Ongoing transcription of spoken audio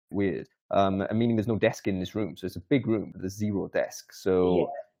weird. Meaning there's no desk in this room, so it's a big room, but there's zero desk. Yeah, So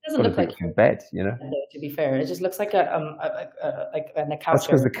it doesn't got to look do like it from bed, you know. though, to be fair. It just looks like a That's couch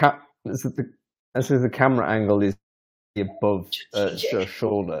because area. the camera angle is above Strategic.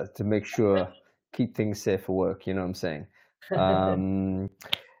 shoulder to make sure keep things safe for work. You know what I'm saying? Um,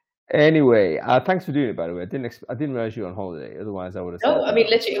 anyway, thanks for doing it. By the way, I didn't realize you were on holiday. Otherwise, I would have No, said I mean, no.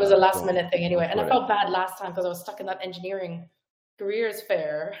 literally, it was a last Don't minute thing anyway. And I sweat it. felt bad last time because I was stuck in that engineering careers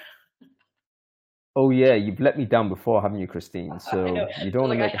fair. Oh yeah, you've let me down before, haven't you, Christine? I know. So you don't So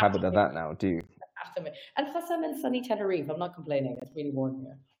want to like I make a have habit to of make that now, do you? have to make. And plus I'm in sunny Tenerife. I'm not complaining. It's really warm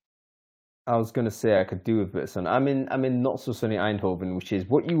here. I was gonna say I could do with a bit of sun. I'm in not so sunny Eindhoven, which is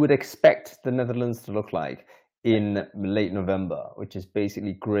what you would expect the Netherlands to look like in late November, which is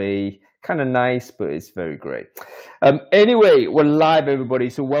basically grey, kind of nice, but it's very grey. Anyway, we're live, everybody.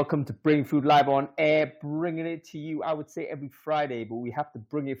 So welcome to Brainfood Live on air, bringing it to you. I would say every Friday, but we have to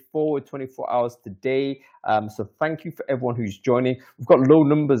bring it forward 24 hours today. So thank you for everyone who's joining. We've got low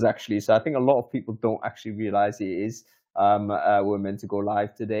numbers actually, so I think a lot of people don't actually realize it is. We're meant to go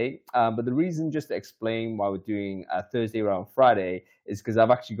live today. But the reason, just to explain why we're doing Thursday around Friday, is because I've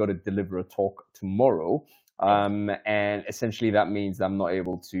actually got to deliver a talk tomorrow. And essentially that means I'm not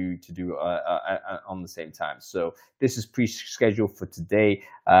able to do on the same time. So this is pre-scheduled for today.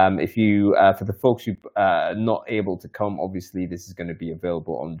 If you, for the folks who are not able to come, obviously this is going to be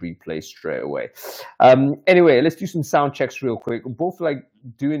available on replay straight away. Anyway, let's do some sound checks real quick. We're both like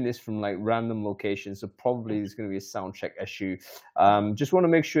doing this from like random locations, so probably there's going to be a sound check issue. Just want to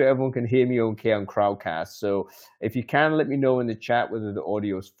make sure everyone can hear me okay on Crowdcast. So if you can, let me know in the chat whether the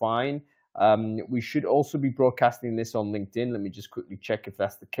audio is fine. We should also be broadcasting this on LinkedIn. Let me just quickly check if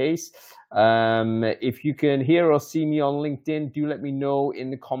that's the case. If you can hear or see me on LinkedIn, do let me know in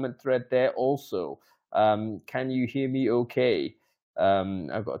the comment thread there also. Can you hear me okay?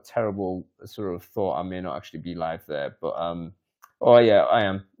 I've got a terrible sort of thought I may not actually be live there, but oh yeah, I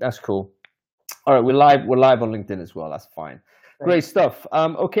am. That's cool. All right, we're live on LinkedIn as well. That's fine. Great stuff.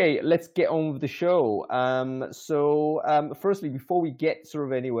 Okay, let's get on with the show. Firstly, before we get sort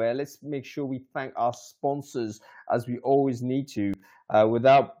of anywhere, let's make sure we thank our sponsors as we always need to.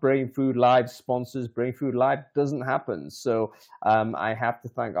 Without Brainfood Live sponsors, Brainfood Live doesn't happen. So I have to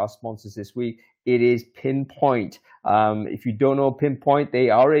thank our sponsors this week. It is Pinpoint. If you don't know Pinpoint, they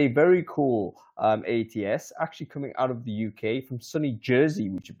are a very cool ATS, actually coming out of the UK from sunny Jersey,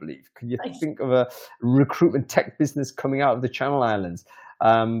 would you believe? Can you think of a recruitment tech business coming out of the Channel Islands?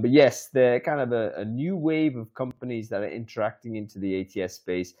 But yes, they're kind of a new wave of companies that are interacting into the ATS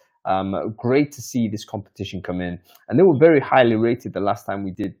space. Great to see this competition come in. And they were very highly rated the last time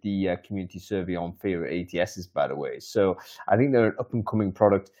we did the community survey on favorite ATSs, by the way. So I think they're an up-and-coming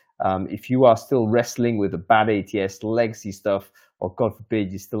product. If you are still wrestling with a bad ATS, legacy stuff, or God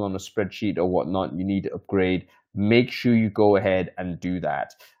forbid, you're still on a spreadsheet or whatnot, you need to upgrade, make sure you go ahead and do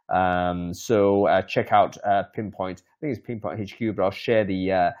that. Check out Pinpoint. I think it's Pinpoint HQ, but I'll share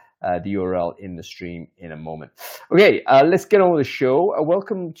the URL in the stream in a moment. Okay, let's get on with the show.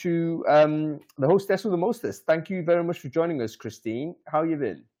 Welcome to the hostess with the mostest. Thank you very much for joining us, Christine. How you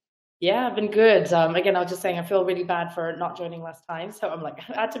been? Yeah, I've been good. Again, I was just saying I feel really bad for not joining last time. So I'm like,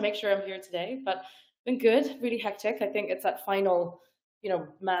 I had to make sure I'm here today, but been good, really hectic. I think it's that final,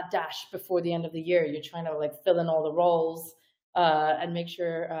 mad dash before the end of the year. You're trying to like fill in all the roles and make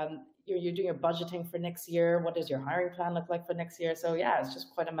sure you're doing your budgeting for next year. What does your hiring plan look like for next year? So yeah, it's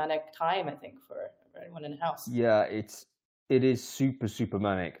just quite a manic time, I think, for everyone in the house. Yeah, it is super, super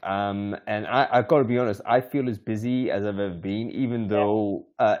manic. And I've got to be honest, I feel as busy as I've ever been, even though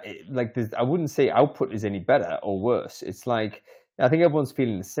I wouldn't say output is any better or worse. It's like, I think everyone's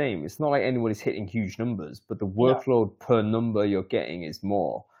feeling the same. It's not like anybody's hitting huge numbers, but the workload per number you're getting is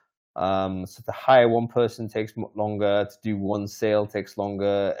more. So to hire one person takes longer, to do one sale takes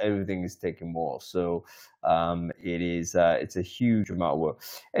longer, everything is taking more. So it's a huge amount of work.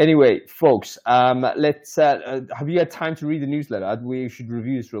 Anyway, folks, let's have you had time to read the newsletter? We should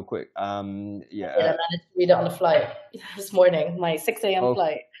review this real quick. I managed to read it on the flight this morning, my 6 a.m.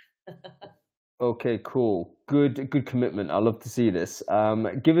 flight. Okay, cool. Good commitment. I love to see this.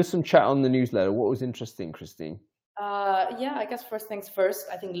 Give us some chat on the newsletter. What was interesting, Christine? Yeah, I guess first things first,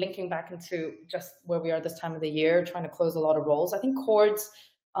 I think linking back into just where we are this time of the year, trying to close a lot of roles. I think Cord's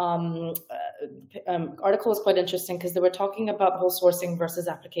article is quite interesting because they were talking about whole sourcing versus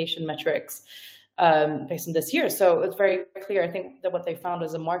application metrics based on this year. So it's very clear, I think, that what they found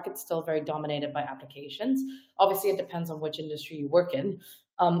is the market's still very dominated by applications. Obviously, it depends on which industry you work in.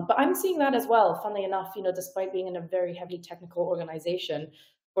 But I'm seeing that as well, funnily enough, despite being in a very heavily technical organization,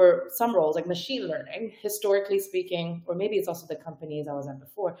 for some roles like machine learning, historically speaking, or maybe it's also the companies I was at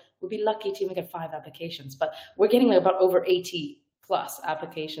before, would be lucky to even get 5 applications. But we're getting like about over 80 plus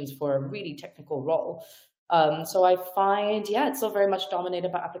applications for a really technical role. So I find, yeah, it's still very much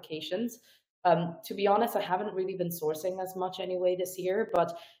dominated by applications. To be honest, I haven't really been sourcing as much anyway this year,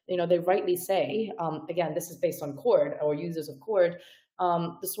 but they rightly say, again, this is based on Cord or users of Cord,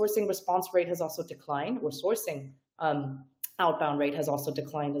 the sourcing response rate has also declined, or sourcing outbound rate has also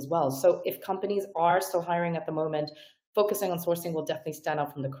declined as well. So if companies are still hiring at the moment, focusing on sourcing will definitely stand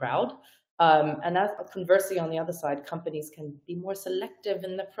out from the crowd. And that, conversely, on the other side, companies can be more selective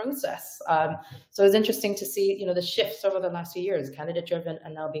in the process. So it's interesting to see, the shifts over the last few years, candidate driven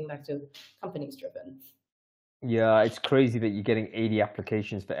and now being back to companies driven. Yeah, it's crazy that you're getting 80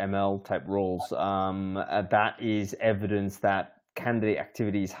 applications for ML type roles. That is evidence that candidate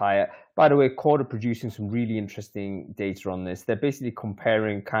activity is higher. By the way, Cord are producing some really interesting data on this. They're basically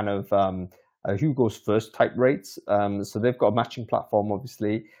comparing kind of who goes first type rates. So they've got a matching platform,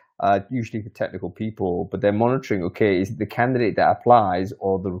 obviously, usually for technical people, but they're monitoring, okay, is it the candidate that applies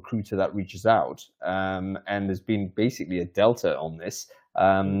or the recruiter that reaches out? And there's been basically a delta on this.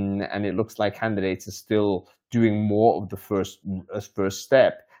 And it looks like candidates are still doing more of the first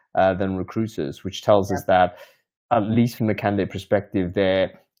step than recruiters, which tells us that, at least from the candidate perspective,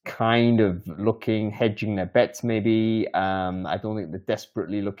 they're kind of looking, hedging their bets maybe. I don't think they're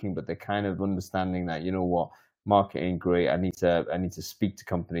desperately looking, but they're kind of understanding that, you know what, market ain't great. I need to speak to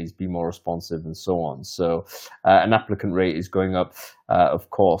companies, be more responsive, and so on. So an applicant rate is going up, of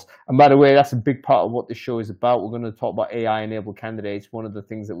course. And by the way, that's a big part of what this show is about. We're going to talk about AI-enabled candidates. One of the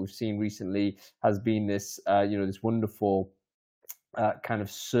things that we've seen recently has been this, this wonderful kind of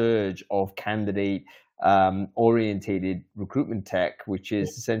surge of candidate orientated recruitment tech, which is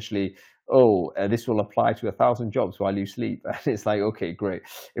essentially, this will apply to 1,000 jobs while you sleep. And it's like, okay, great.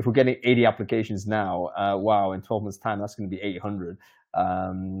 If we're getting 80 applications now, wow, in 12 months' time, that's going to be 800.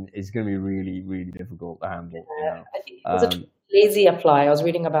 It's going to be really, really difficult to handle. I think it was a lazy apply. I was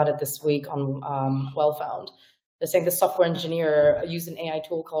reading about it this week on Wellfound. They're saying the software engineer used an AI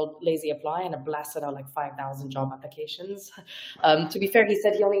tool called Lazy Apply, and it blasted out like 5,000 job applications. To be fair, he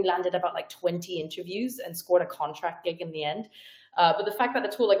said he only landed about like 20 interviews and scored a contract gig in the end. But the fact that a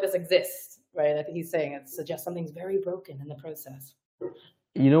tool like this exists, right, I think he's saying it suggests something's very broken in the process.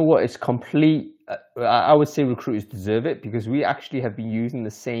 You know what? It's complete. I would say recruiters deserve it, because we actually have been using the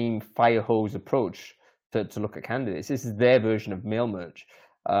same fire hose approach to look at candidates. This is their version of mail merge,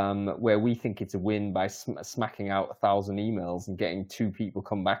 where we think it's a win by smacking out 1,000 emails and getting 2 people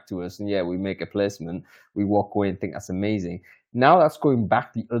come back to us, and yeah, we make a placement. We walk away and think that's amazing. Now that's going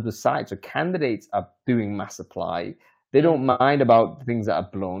back the other side. So candidates are doing mass apply. They don't mind about the things that are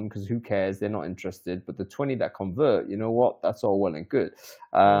blown, because who cares? They're not interested. But the 20 that convert, you know what? That's all well and good.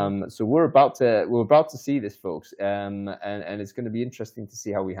 So we're about to see this, folks, and it's going to be interesting to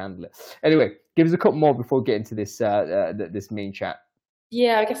see how we handle it. Anyway, give us a couple more before we get into this this main chat.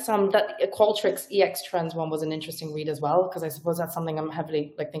 Yeah, I guess that Qualtrics EX Trends one was an interesting read as well, because I suppose that's something I'm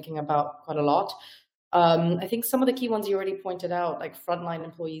heavily thinking about quite a lot. I think some of the key ones you already pointed out, like frontline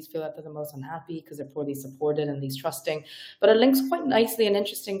employees feel that they're the most unhappy because they're poorly supported and least trusting. But it links quite nicely and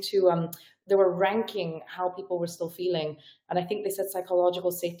interesting to they were ranking how people were still feeling. And I think they said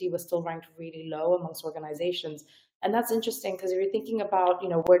psychological safety was still ranked really low amongst organizations. And that's interesting because if you're thinking about,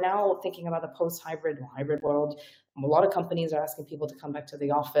 we're now thinking about the post-hybrid world. A lot of companies are asking people to come back to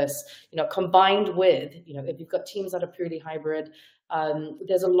the office, combined with, if you've got teams that are purely hybrid,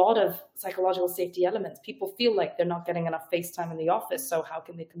 there's a lot of psychological safety elements. People feel like they're not getting enough face time in the office. So how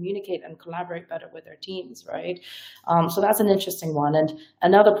can they communicate and collaborate better with their teams, right? So that's an interesting one. And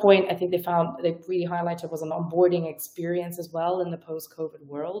another point I think they really highlighted was an onboarding experience as well in the post-COVID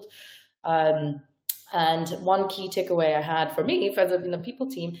world. And one key takeaway I had for me, for the people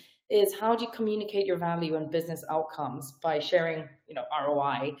team, is how do you communicate your value and business outcomes by sharing,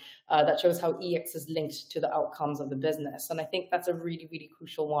 ROI that shows how EX is linked to the outcomes of the business. And I think that's a really, really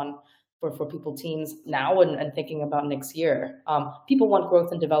crucial one for people teams now and thinking about next year. People want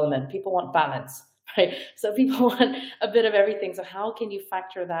growth and development. People want balance, right? So people want a bit of everything. So how can you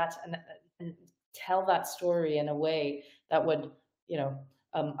factor that and tell that story in a way that would,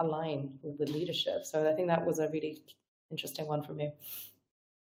 align with leadership? So I think that was a really interesting one for me.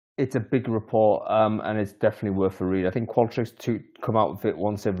 It's a big report, and it's definitely worth a read. I think Qualtrics come out with it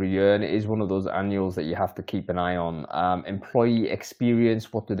once every year, and it is one of those annuals that you have to keep an eye on. Employee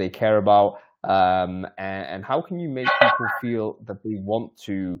experience, what do they care about? And how can you make people feel that they want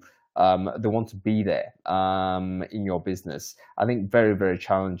to they want to be there in your business. I think very, very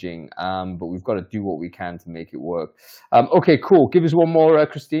challenging, but we've got to do what we can to make it work. Okay, cool. Give us one more,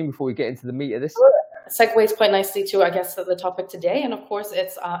 Christine, before we get into the meat of this. Segues quite nicely to, I guess, the topic today. And of course,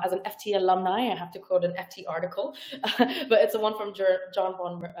 it's as an FT alumni, I have to quote an FT article, but it's the one from John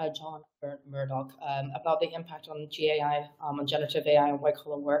Murdoch about the impact on GAI, on generative AI and white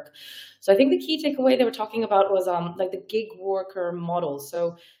collar work. So I think the key takeaway they were talking about was like the gig worker model.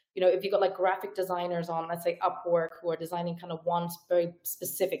 So if you got like graphic designers on, let's say Upwork, who are designing kind of one very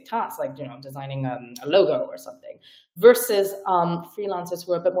specific task, like designing a logo or something, versus freelancers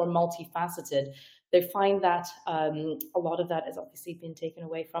who are a bit more multifaceted, they find that a lot of that is obviously being taken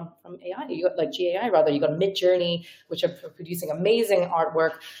away from AI. You got like GAI rather. You got Midjourney, which are producing amazing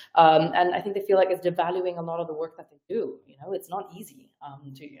artwork, and I think they feel like it's devaluing a lot of the work that they do. It's not easy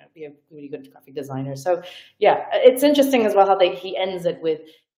to be a really good graphic designer. So yeah, it's interesting as well how he ends it with,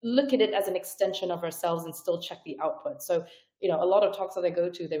 look at it as an extension of ourselves and still check the output. So a lot of talks that I go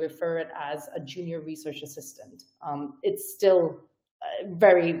to, they refer it as a junior research assistant. It's still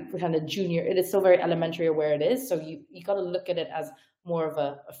very kind of junior. It is still very elementary where it is. So you got to look at it as more of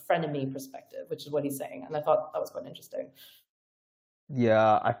a frenemy perspective, which is what he's saying. And I thought that was quite interesting.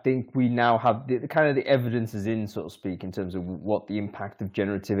 Yeah, I think we now have the kind of the evidence is in, so to speak, in terms of what the impact of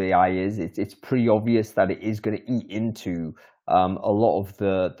generative AI is. It's pretty obvious that it is going to eat into a lot of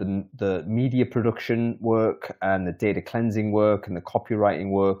the media production work and the data cleansing work and the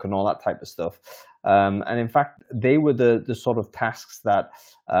copywriting work and all that type of stuff. And in fact, they were the sort of tasks that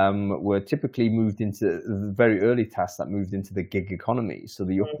were typically moved into the very early tasks that moved into the gig economy. So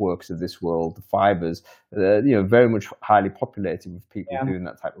the Upworks of this world, the Fibers, very much highly populated with people doing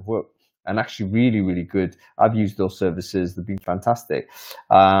that type of work. And actually really, really good. I've used those services. They've been fantastic.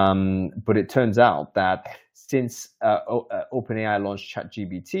 But it turns out that since OpenAI launched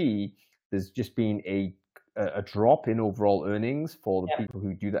ChatGPT, there's just been a drop in overall earnings for the people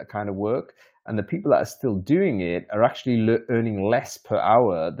who do that kind of work. And the people that are still doing it are actually earning less per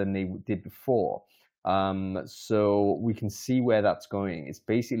hour than they did before. So we can see where that's going. It's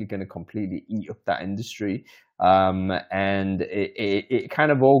basically going to completely eat up that industry. And it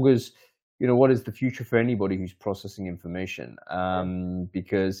kind of augurs, what is the future for anybody who's processing information?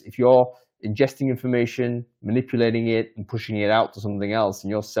 Because if you're ingesting information, manipulating it and pushing it out to something else, and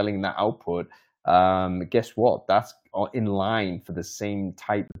you're selling that output, guess what? That's in line for the same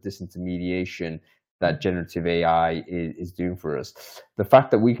type of disintermediation that generative AI is doing for us. The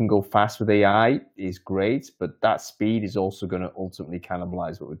fact that we can go fast with AI is great, but that speed is also going to ultimately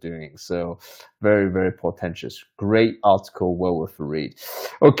cannibalize what we're doing. So very, very portentous. Great article, well worth a read.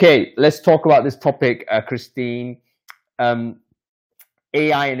 Okay, let's talk about this topic, Christine.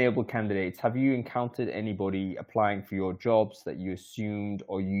 AI-enabled candidates. Have you encountered anybody applying for your jobs that you assumed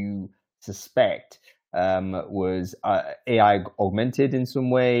or you suspect was AI augmented in some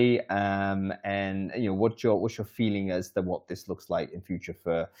way? And what's your feeling as to what this looks like in future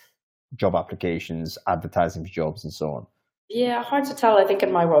for job applications, advertising for jobs, and so on? Yeah, hard to tell, I think,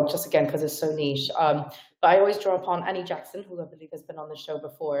 in my world, just again, because it's so niche. But I always draw upon Annie Jackson, who I believe has been on the show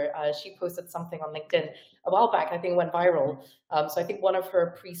before. She posted something on LinkedIn a while back, I think went viral. So I think one of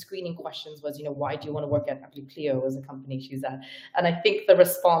her pre-screening questions was, why do you want to work at, I believe Clio was a company she's at. And I think the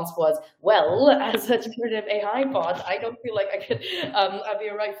response was, well, as a generative AI bot, I don't feel like I could I'd be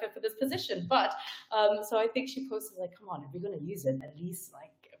a right fit for this position. But so I think she posted like, come on, if you're going to use it, at least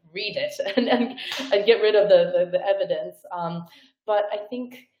like read it and get rid of the evidence. But I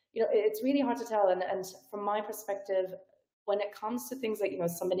think, it's really hard to tell. And from my perspective, when it comes to things like,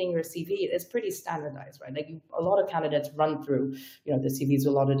 submitting your CV, it's pretty standardized, right? Like a lot of candidates run through, the CVs with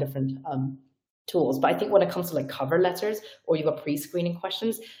a lot of different tools. But I think when it comes to like cover letters or you've got pre-screening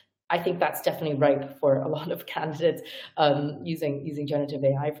questions, I think that's definitely ripe for a lot of candidates using generative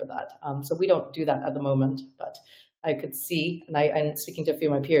AI for that. So we don't do that at the moment, but I could see, and I'm speaking to a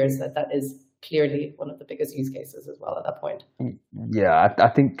few of my peers, that is clearly one of the biggest use cases as well at that point. Yeah, I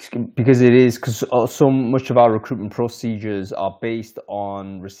think because so much of our recruitment procedures are based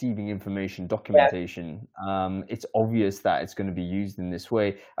on receiving information, documentation. It's obvious that it's going to be used in this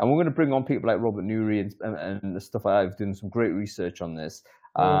way, and we're going to bring on people like Robert Nuri and the stuff I've done some great research on this.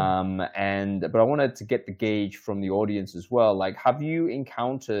 But I wanted to get the gauge from the audience as well. Like, have you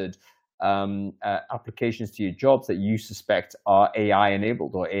encountered applications to your jobs that you suspect are AI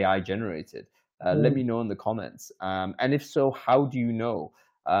enabled or AI generated? Let me know in the comments. And if so, how do you know?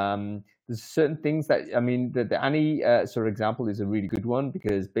 There's certain things that, the Annie sort of example is a really good one,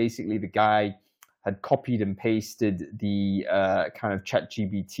 because basically the guy had copied and pasted the kind of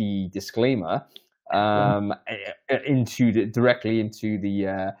ChatGPT disclaimer Yeah. directly into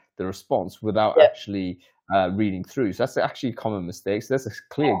the response without Yeah. actually reading through. So that's actually a common mistake. So that's a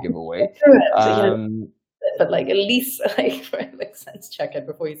clear Get giveaway. through it. So, Um, but like at least like for like sense check it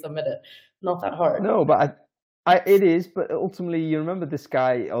before you submit it. Not that hard. No, but it is, but ultimately, you remember this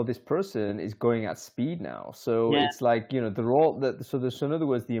guy or this person is going at speed now. So Yeah. it's like, they're all that. So in other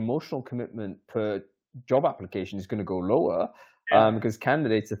words, the emotional commitment per job application is going to go lower, Yeah. because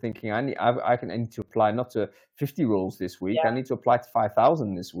candidates are thinking, I need to apply not to 50 roles this week. I Yeah. need to apply to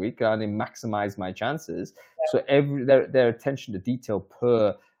 5,000 this week. I need to maximize my chances. So Yeah. their attention to detail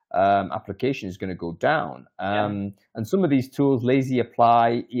per application is going to go down. Yeah. And some of these tools, Lazy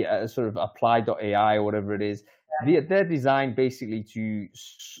Apply, sort of apply.ai or whatever it is, they're designed basically to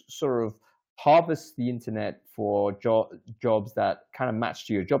sort of harvest the internet for jobs that kind of match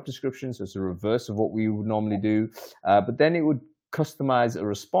to your job description. So it's a reverse of what we would normally do. But then it would customize a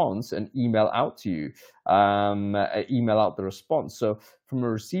response and email out to you, email out the response. So from a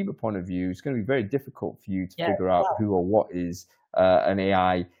receiver point of view, it's going to be very difficult for you to Yeah. figure out Wow. who or what is an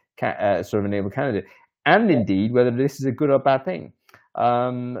AI sort of enabled candidate, and indeed whether this is a good or bad thing.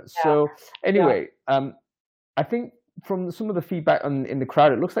 So anyway, I think from some of the feedback in the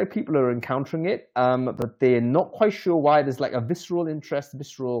crowd, it looks like people are encountering it, but they're not quite sure why. There's like a visceral interest,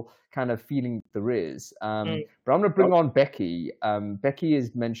 visceral kind of feeling there is. But I'm going to bring on Becky. Becky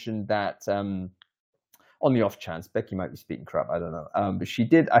has mentioned that on the off chance, Becky might be speaking crap, I don't know. But she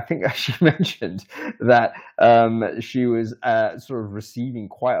did, I think she mentioned that she was sort of receiving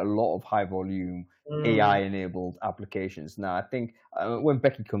quite a lot of high volume AI-enabled applications. Now, I think when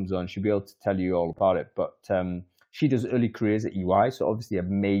Becky comes on, she'll be able to tell you all about it. But she does early careers at EY, so obviously a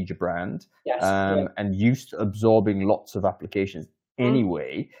major brand, Yes. and used to absorbing lots of applications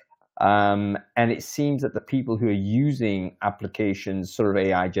anyway. And it seems that the people who are using applications, sort of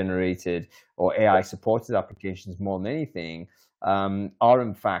AI generated or AI supported applications more than anything, are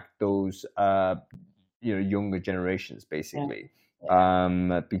in fact those younger generations, basically,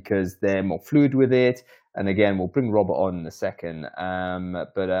 because they're more fluid with it. And again, we'll bring Robert on in a second.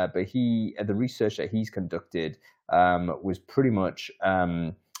 But the research that he's conducted was pretty much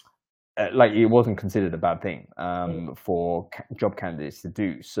like it wasn't considered a bad thing for job candidates to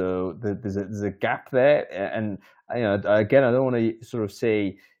do. So there's a gap there, and again, I don't want to sort of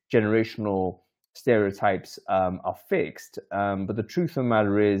say generational stereotypes are fixed, but the truth of the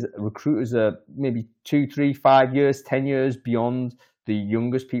matter is recruiters are maybe 2, 3, 5 years, 10 years beyond the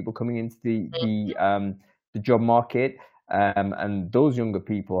youngest people coming into the job market. And those younger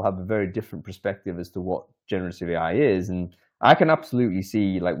people have a very different perspective as to what generative AI is, and I can absolutely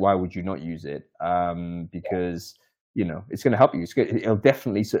see like why would you not use it? Because it's going to help you. It'll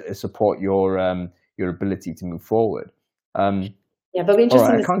definitely support your ability to move forward. But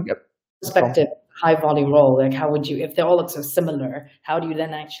interesting. I can't get perspective, high volume role. Like, how would you, if they all look so similar, how do you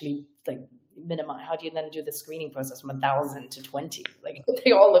then actually like minimize? How do you then do the screening process from 1,000 to 20? Like,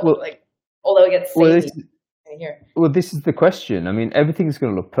 they all look like, although it gets samey. Well, this is the question. I mean, everything's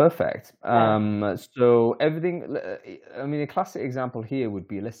going to look perfect. So everything. I mean, a classic example here would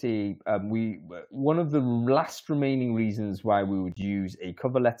be, let's say, one of the last remaining reasons why we would use a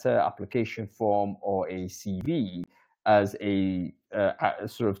cover letter, application form, or a CV as a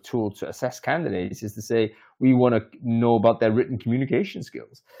sort of tool to assess candidates is to say we want to know about their written communication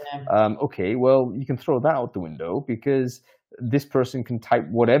skills. Okay, well, you can throw that out the window because this person can type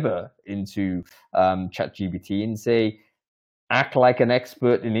whatever into ChatGPT and say, act like an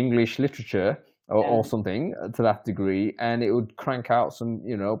expert in English literature or something to that degree, and it would crank out some,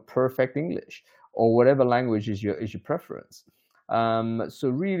 perfect English or whatever language is your preference. So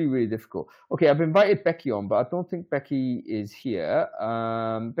really, really difficult. Okay, I've invited Becky on, but I don't think Becky is here.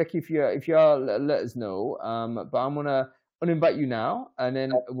 Becky, if you are, let us know. But I'm gonna uninvite you now, and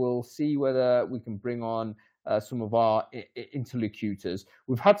then we'll see whether we can bring on some of our interlocutors.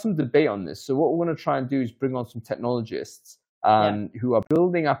 We've had some debate on this, so what we're going to try and do is bring on some technologists who are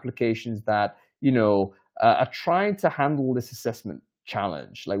building applications that are trying to handle this assessment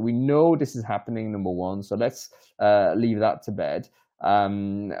challenge. Like, we know this is happening, number one, so let's leave that to bed.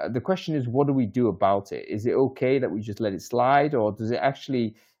 The question is, what do we do about it? Is it okay that we just let it slide, or does it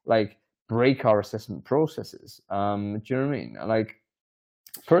actually like break our assessment processes? Do you know what I mean? Like,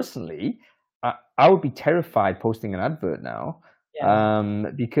 personally, I would be terrified posting an advert now,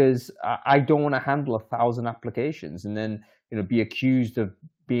 because I don't want to handle 1,000 applications and then be accused of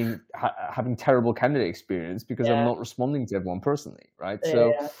having terrible candidate experience because I'm not responding to everyone personally, right?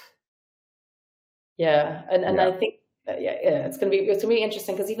 So and I think Yeah, it's gonna be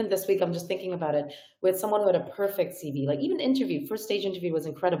interesting because even this week I'm just thinking about it with someone who had a perfect CV. Like even interview, first stage interview was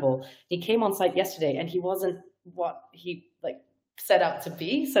incredible. He came on site yesterday and he wasn't what he like set out to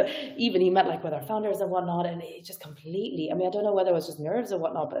be. So even he met like with our founders and whatnot, and it just completely. I mean, I don't know whether it was just nerves or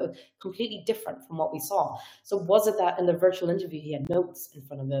whatnot, but it was completely different from what we saw. So was it that in the virtual interview he had notes in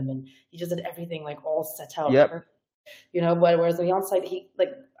front of him and he just did everything like all set out Yep. perfect? Whereas on the on-site, he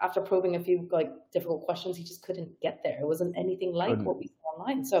like after probing a few like difficult questions, he just couldn't get there. It wasn't anything like Couldn't. what we saw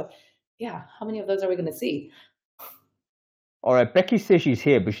online. So, yeah, how many of those are we going to see? All right, Becky says she's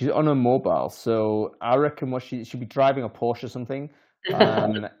here, but she's on her mobile, so I reckon what she'll be driving a Porsche or something,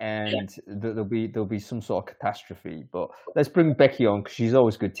 and there'll be some sort of catastrophe. But let's bring Becky on because she's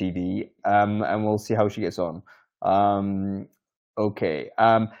always good TV, and we'll see how she gets on. Okay,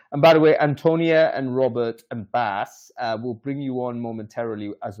 and by the way, Antonia and Robert and Bass will bring you on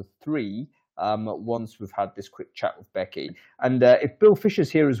momentarily as a three. Once we've had this quick chat with Becky, and if Bill Fisher's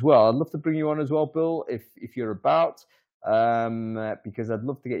here as well, I'd love to bring you on as well, Bill, if you're about. Because I'd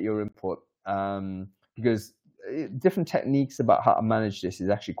love to get your input. Because different techniques about how to manage this is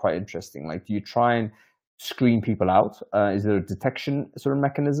actually quite interesting. Like, do you try and screen people out? Is there a detection sort of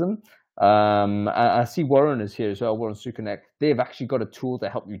mechanism? I see Warren is here as well. Warren Sukanek. They've actually got a tool to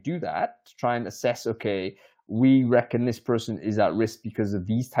help you do that, to try and assess. Okay, we reckon this person is at risk because of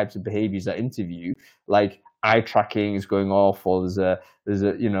these types of behaviors at interview, like eye tracking is going off, or there's a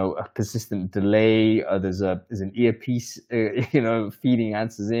a persistent delay, there's an earpiece feeding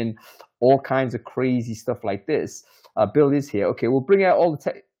answers in, all kinds of crazy stuff like this. Bill is here. Okay, we'll bring out all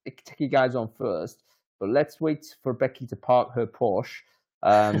the techie guys on first, but let's wait for Becky to park her Porsche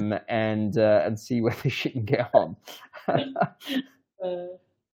and see whether she can get on.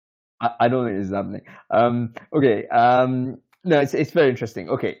 I don't think this is happening. Okay. No, it's very interesting.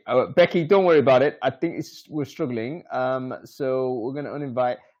 Okay, Becky, don't worry about it. I think we're struggling. So we're going to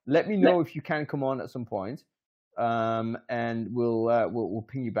uninvite. Let me know if you can come on at some point, and we'll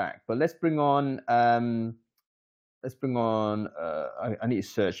ping you back. But let's bring on. I need to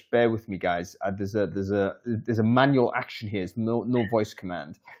search. Bear with me, guys. There's a manual action here. It's no voice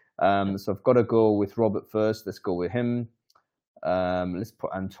command. So I've got to go with Robert first. Let's go with him. Let's put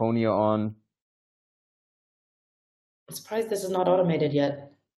Antonia on. I'm surprised this is not automated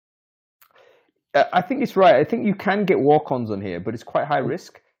yet. I think it's right. I think you can get walk-ons on here, but it's quite high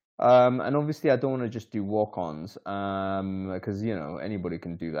risk. And obviously, I don't want to just do walk-ons because anybody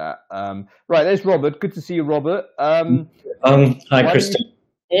can do that. Right, there's Robert. Good to see you, Robert. Hi, Kristen.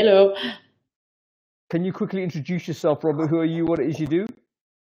 Hello. Can you quickly introduce yourself, Robert? Who are you? What it is you do?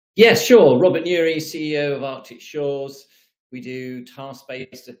 Yes, sure. Robert Nuri, CEO of Arctic Shores. We do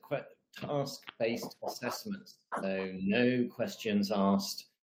task-based assessments, so no questions asked,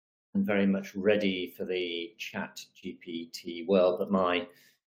 and very much ready for the Chat GPT world. But my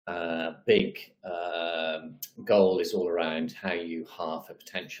big goal is all around how you halve a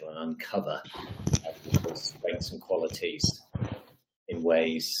potential and uncover people's strengths and qualities in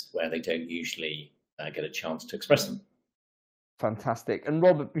ways where they don't usually get a chance to express them. Fantastic. And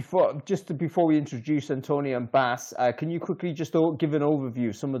Robert, before we introduce Antonia and Bass, can you quickly just give an overview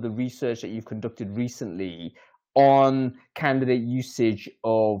of some of the research that you've conducted recently on candidate usage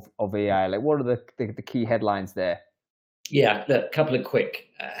of AI? Like, what are the key headlines there? Yeah, a couple of quick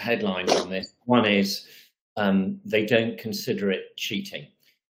headlines on this. One is they don't consider it cheating.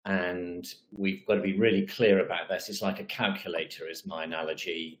 And we've got to be really clear about this. It's like a calculator, is my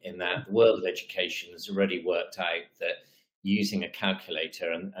analogy, in that the world of education has already worked out that using a calculator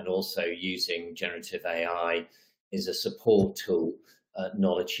and also using generative AI is a support tool,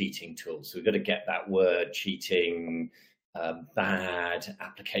 not a cheating tool. So we've got to get that word cheating, bad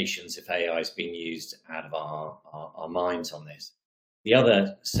applications if AI is being used out of our minds on this. The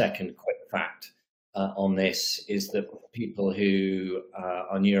other second quick fact on this is that people who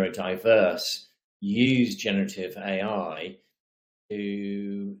are neurodiverse use generative AI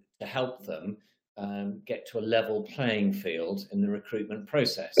to help them get to a level playing field in the recruitment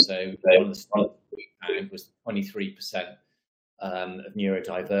process. So one of the stats we found was 23% of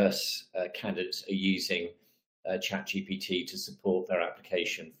neurodiverse candidates are using ChatGPT to support their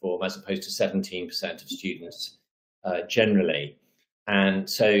application form, as opposed to 17% of students generally. And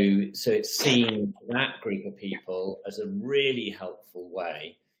so it's seen that group of people as a really helpful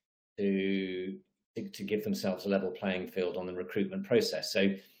way to give themselves a level playing field on the recruitment process.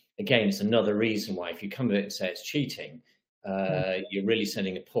 So again, it's another reason why if you come to it and say it's cheating, you're really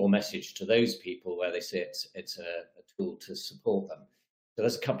sending a poor message to those people where they say it's a tool to support them. So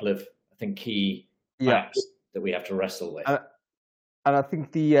there's a couple of, I think, key facts that we have to wrestle with. And I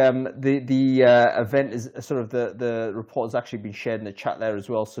think the event is sort of the report has actually been shared in the chat there as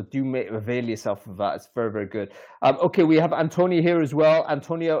well. So do avail yourself of that. It's very, very good. Okay, we have Antonia here as well.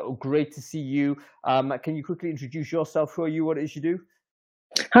 Antonia, great to see you. Can you quickly introduce yourself? Who are you? What it is you do?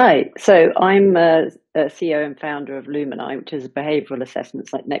 Hi, so I'm a CEO and founder of Lumini, which is behavioural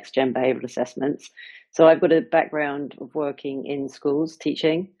assessments, like next-gen behavioural assessments. So I've got a background of working in schools,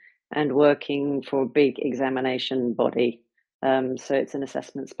 teaching, and working for a big examination body. So it's an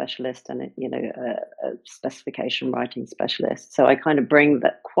assessment specialist and a specification writing specialist. So I kind of bring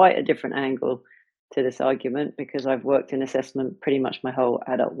that quite a different angle to this argument because I've worked in assessment pretty much my whole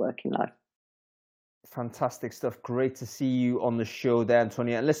adult working life. Fantastic stuff. Great to see you on the show there,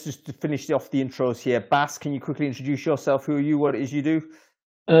 Antonia. And let's just finish off the intros here. Bas, can you quickly introduce yourself? Who are you? What it is you do?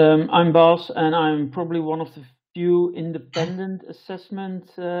 I'm Bas, and I'm probably one of the few independent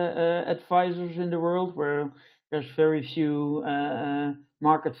assessment advisors in the world where there's very few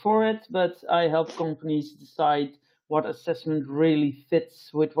market for it, but I help companies decide what assessment really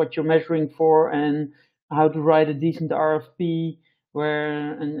fits with what you're measuring for and how to write a decent RFP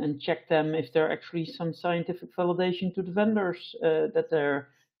and check them if there are actually some scientific validation to the vendors that they're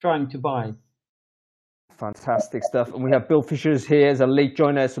trying to buy. Fantastic stuff. And we have Bill Fishers here as a late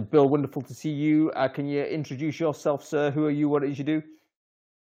joiner. So Bill, wonderful to see you. Can you introduce yourself, sir? Who are you? What it is you do?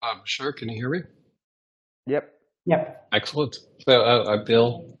 Sure. Can you hear me? Yep. Yep. Excellent. So I'm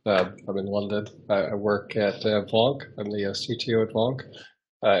Bill. I'm in London. I work at Vonk. I'm the CTO at Vonk.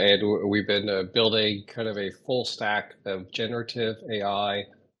 And we've been building kind of a full stack of generative AI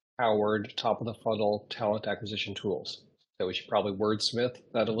powered top of the funnel talent acquisition tools. So we should probably wordsmith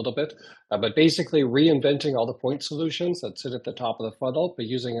that a little bit, but basically reinventing all the point solutions that sit at the top of the funnel, but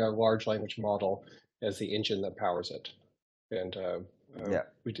using a large language model as the engine that powers it. And yeah,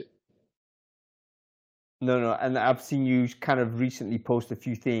 we did. No, and I've seen you kind of recently post a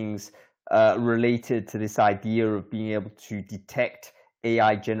few things related to this idea of being able to detect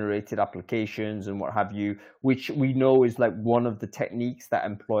AI generated applications and what have you, which we know is like one of the techniques that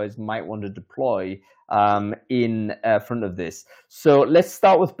employers might want to deploy in front of this. So let's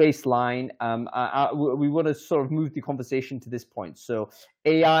start with baseline. We want to sort of move the conversation to this point. So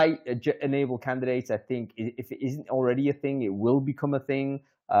AI enabled candidates, I think if it isn't already a thing, it will become a thing.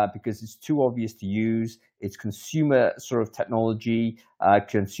 Because it's too obvious to use. It's consumer sort of technology,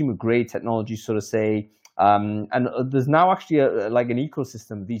 consumer grade technology, sort of say. And there's now actually like an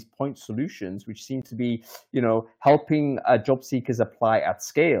ecosystem of these point solutions, which seem to be, helping job seekers apply at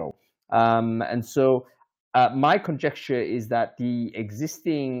scale. And so my conjecture is that the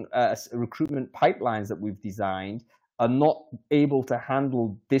existing recruitment pipelines that we've designed are not able to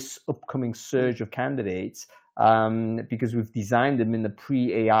handle this upcoming surge of candidates because we've designed them in the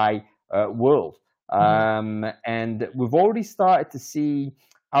pre-AI world. And we've already started to see,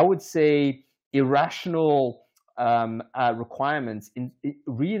 I would say, irrational requirements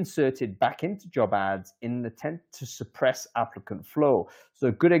reinserted back into job ads in an attempt to suppress applicant flow. So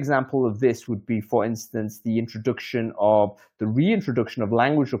a good example of this would be, for instance, the reintroduction of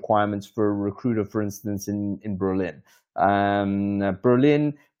language requirements for a recruiter, for instance, in Berlin.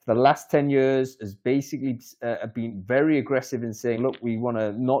 Berlin, for the last 10 years, has basically been very aggressive in saying, look, we want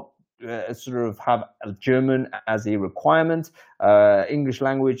to not sort of have German as a requirement. English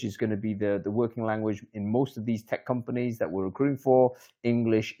language is going to be the working language in most of these tech companies that we're recruiting for.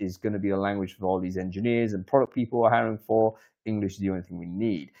 English is going to be a language for all these engineers and product people we're hiring for. English is the only thing we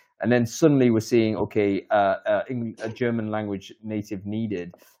need. And then suddenly we're seeing, okay, a German language native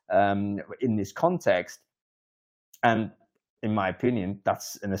needed in this context. And in my opinion,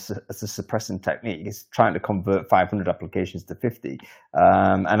 that's a suppressing technique. It's trying to convert 500 applications to 50.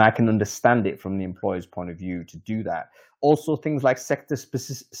 And I can understand it from the employer's point of view to do that. Also, things like sector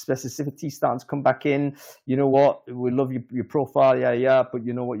specificity starting to come back in. You know what? We love your profile, yeah, but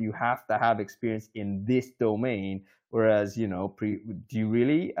you know what? You have to have experience in this domain. Whereas, do you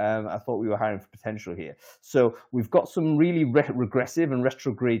really? I thought we were hiring for potential here. So we've got some really regressive and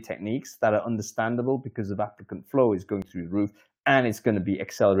retrograde techniques that are understandable because of applicant flow is going through the roof, and it's going to be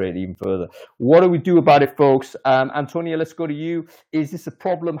accelerated even further. What do we do about it, folks? Antonia, let's go to you. Is this a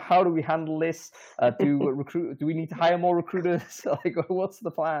problem? How do we handle this? Do we need to hire more recruiters? Like, what's the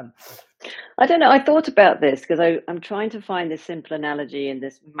plan? I don't know. I thought about this because I'm trying to find this simple analogy in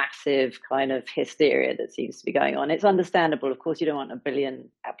this massive kind of hysteria that seems to be going on. It's understandable. Of course, you don't want a billion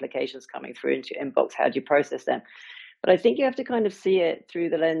applications coming through into your inbox. How do you process them? But I think you have to kind of see it through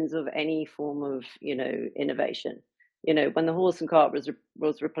the lens of any form of, innovation. When the horse and cart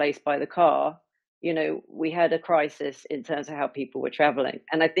was replaced by the car, we had a crisis in terms of how people were traveling.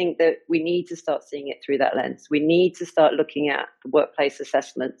 And I think that we need to start seeing it through that lens. We need to start looking at the workplace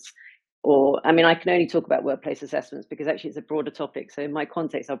assessments. I can only talk about workplace assessments because actually it's a broader topic. So in my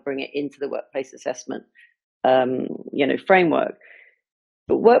context, I'll bring it into the workplace assessment, framework.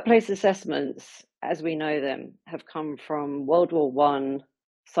 But workplace assessments, as we know them, have come from World War I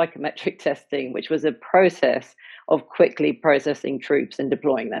psychometric testing, which was a process of quickly processing troops and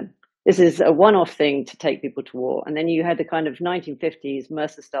deploying them. This is a one-off thing to take people to war. And then you had the kind of 1950s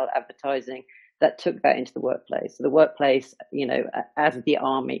Mercer-style advertising that took that into the workplace. So the workplace, as the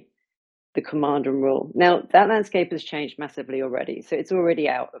army, the command and rule. Now, that landscape has changed massively already. So it's already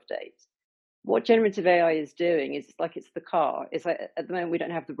out of date. What generative AI is doing is it's the car. It's like at the moment we don't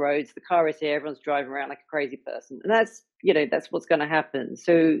have the roads. The car is here. Everyone's driving around like a crazy person, and that's what's going to happen.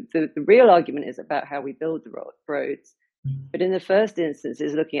 So the real argument is about how we build the roads, but in the first instance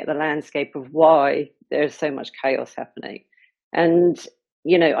is looking at the landscape of why there's so much chaos happening. And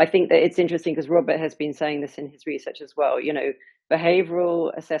I think that it's interesting because Robert has been saying this in his research as well.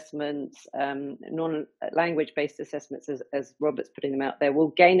 Behavioral assessments, non-language-based assessments, as Robert's putting them out there,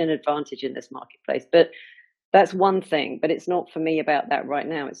 will gain an advantage in this marketplace. But that's one thing, but it's not for me about that right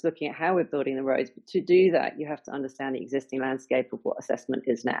now. It's looking at how we're building the roads. But to do that, you have to understand the existing landscape of what assessment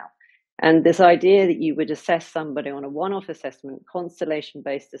is now. And this idea that you would assess somebody on a one-off assessment,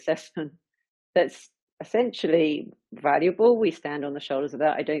 constellation-based assessment, that's essentially valuable. We stand on the shoulders of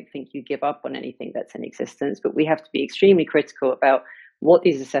that. I don't think you give up on anything that's in existence, but we have to be extremely critical about what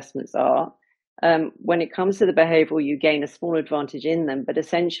these assessments are. When it comes to the behavioral, you gain a small advantage in them, but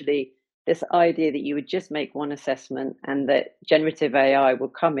essentially this idea that you would just make one assessment and that generative AI will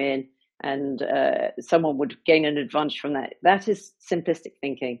come in and someone would gain an advantage from that, that is simplistic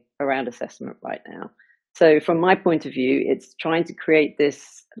thinking around assessment right now. So from my point of view, it's trying to create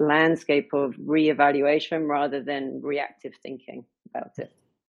this landscape of reevaluation rather than reactive thinking about it.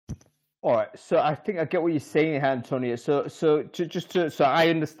 All right, so I think I get what you're saying, Antonio. So I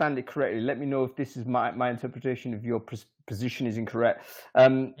understand it correctly. Let me know if this is my interpretation of your position is incorrect.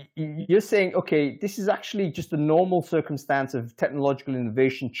 You're saying, okay, this is actually just a normal circumstance of technological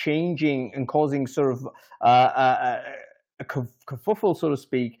innovation changing and causing sort of a kerfuffle, so to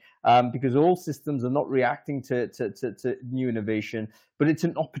speak, because all systems are not reacting to new innovation, but it's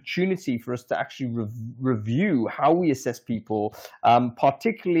an opportunity for us to actually review how we assess people,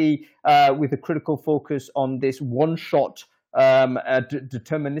 particularly with a critical focus on this one-shot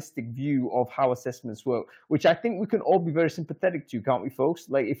deterministic view of how assessments work, which I think we can all be very sympathetic to, can't we, folks?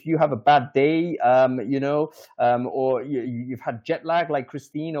 Like if you have a bad day, or you've had jet lag like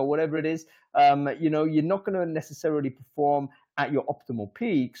Christine or whatever it is, you're not going to necessarily perform at your optimal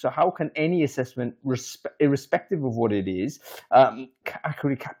peak. So how can any assessment, irrespective of what it is,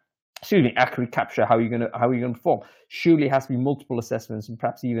 accurately capture how you're going to perform? Surely it has to be multiple assessments and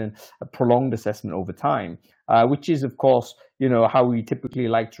perhaps even a prolonged assessment over time, which is, of course, how we typically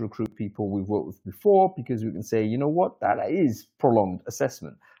like to recruit people we've worked with before, because we can say, you know what, that is prolonged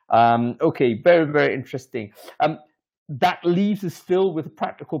assessment. Okay, very, very interesting. That leaves us still with a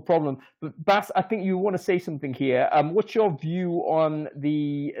practical problem. But Bas, I think you want to say something here. What's your view on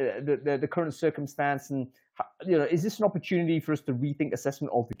the current circumstance, and is this an opportunity for us to rethink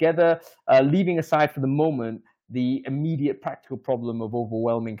assessment altogether, leaving aside for the moment the immediate practical problem of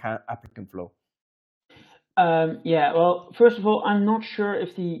overwhelming applicant flow? Yeah, well, first of all, I'm not sure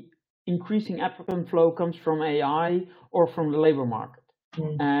if the increasing applicant flow comes from AI or from the labor market.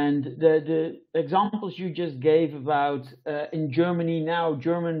 And the examples you just gave about in Germany now,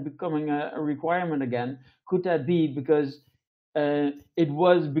 German becoming a requirement again, could that be because it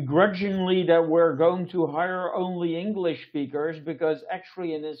was begrudgingly that we're going to hire only English speakers, because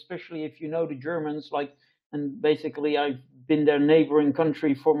actually, and especially if you know the Germans, and basically I've been their neighboring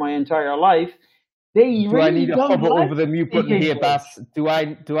country for my entire life, they do really I need to hover over the mute button here, Bas? Do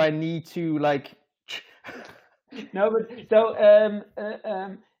I need to No, but so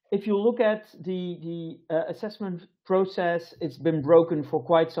if you look at the assessment process, it's been broken for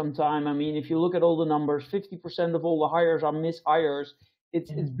quite some time. I mean, if you look at all the numbers, 50% of all the hires are mishires.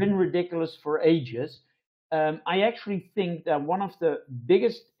 It's been ridiculous for ages. I actually think that one of the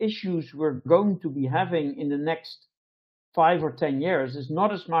biggest issues we're going to be having in the next 5 or 10 years is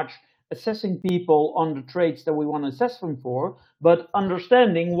not as much assessing people on the traits that we want to assess them for, but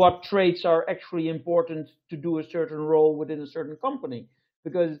understanding what traits are actually important to do a certain role within a certain company.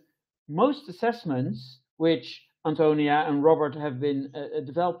 Because most assessments, which Antonia and Robert have been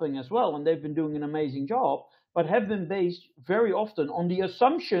developing as well, and they've been doing an amazing job, but have been based very often on the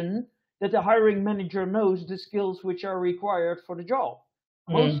assumption that the hiring manager knows the skills which are required for the job.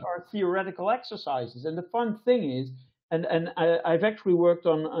 most are theoretical exercises. And the fun thing is, I've actually worked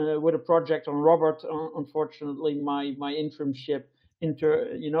on with a project on Robert. Unfortunately, my internship, I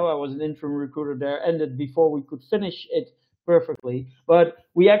was an interim recruiter there, ended before we could finish it perfectly. But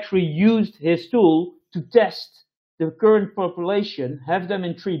we actually used his tool to test the current population, have them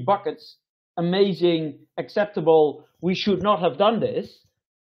in 3 buckets: amazing, acceptable, we should not have done this.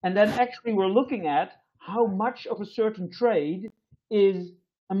 And then actually we're looking at how much of a certain trade is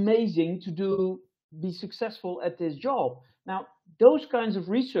amazing to be successful at this job. Now, those kinds of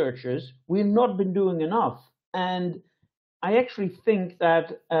researchers, we've not been doing enough. And I actually think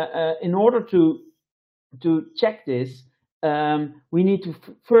that in order to check this, we need to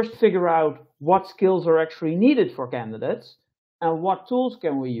first figure out what skills are actually needed for candidates and what tools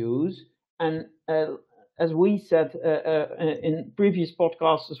can we use. And as we said in previous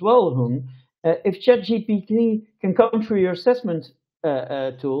podcasts as well, Hoon, if ChatGPT can come through your assessment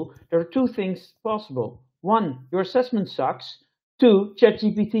tool, there are 2 things possible. 1, your assessment sucks. 2,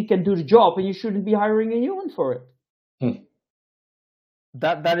 ChatGPT can do the job and you shouldn't be hiring a human for it.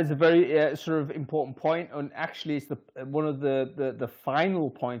 That is a very sort of important point, and actually it's one of the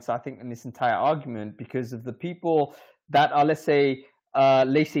final points I think in this entire argument, because of the people that are, let's say,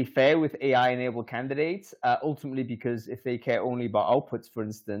 laissez-faire with AI-enabled candidates, ultimately because if they care only about outputs, for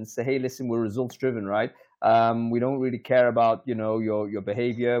instance, say, hey, listen, we're results-driven, right? We don't really care about your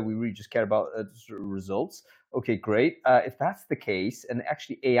behavior. We really just care about results. Okay, great. If that's the case, and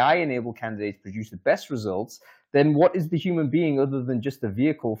actually AI-enabled candidates produce the best results, then what is the human being other than just a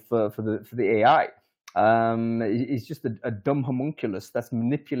vehicle for the AI? It's just a dumb homunculus that's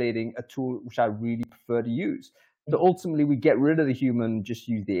manipulating a tool which I really prefer to use. So ultimately, we get rid of the human, just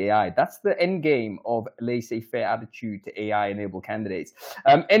use the AI. That's the end game of laissez-faire attitude to AI-enabled candidates.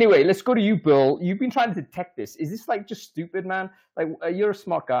 Anyway, let's go to you, Bill. You've been trying to detect this. Is this like just stupid, man? Like, you're a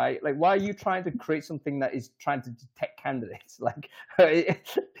smart guy. Like, why are you trying to create something that is trying to detect candidates? Like,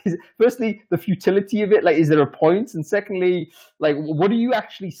 firstly, the futility of it. Like, is there a point? And secondly, like, what do you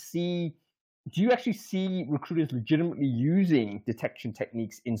actually see? Do you actually see recruiters legitimately using detection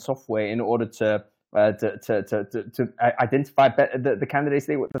techniques in software in order to identify the candidates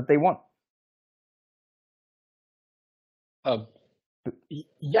that they want?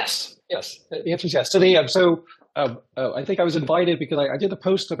 Yes. The answer is yes. So I think I was invited because I did a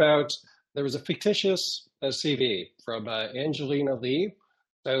post about, there was a fictitious CV from Angelina Lee.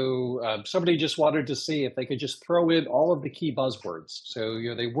 So somebody just wanted to see if they could just throw in all of the key buzzwords. So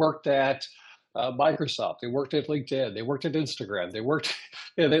they worked at Microsoft, they worked at LinkedIn, they worked at Instagram, they worked,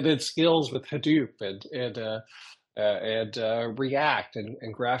 they had skills with Hadoop and React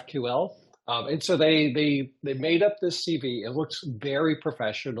and GraphQL. And so they made up this CV. It looks very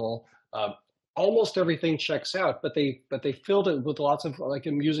professional. Almost everything checks out, but they filled it with lots of like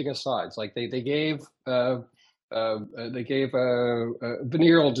amusing asides. Like they gave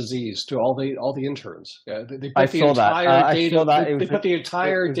venereal disease to all the interns. They put the entire data. They put the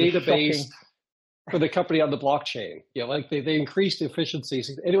entire database for the company on the blockchain. Like they increased the efficiencies.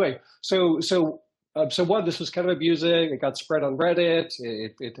 Anyway, so one, this was kind of amusing. It got spread on Reddit.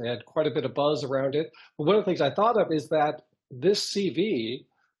 It had quite a bit of buzz around it. But one of the things I thought of is that this CV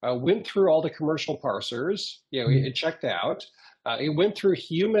went through all the commercial parsers. It checked out. It went through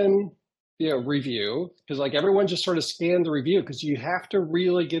human review, because like everyone just sort of scanned the review, because you have to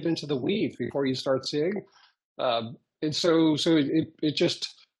really get into the weeds before you start seeing. And so it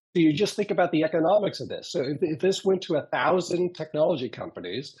just, you just think about the economics of this. So if this went to 1,000 technology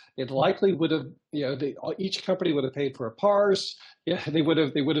companies, it likely would have, each company would have paid for a parse. They would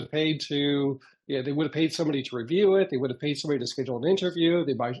have paid to, they would have paid somebody to review it. They would have paid somebody to schedule an interview.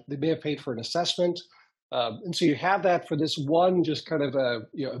 They may have paid for an assessment. And so you have that for this one, just kind of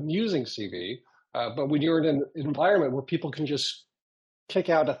amusing CV. But when you're in an environment where people can just kick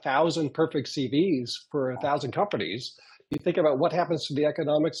out 1,000 perfect CVs for 1,000 companies, you think about what happens to the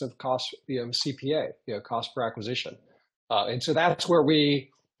economics of cost, CPA, cost per acquisition. And so that's where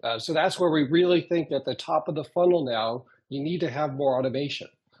we really think at the top of the funnel now, you need to have more automation.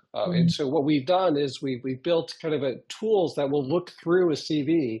 And so what we've done is we've built kind of tools that will look through a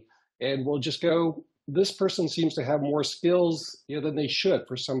CV and we'll just go, this person seems to have more skills than they should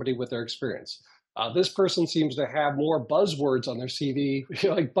for somebody with their experience. This person seems to have more buzzwords on their CV,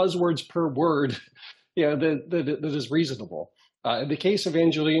 like buzzwords per word, that is reasonable. In the case of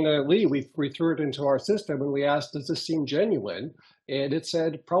Angelina Lee, we threw it into our system and we asked, does this seem genuine? And it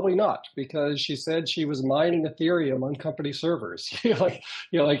said, probably not, because she said she was mining Ethereum on company servers. She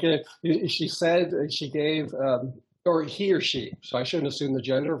said she gave, or he or she, so I shouldn't assume the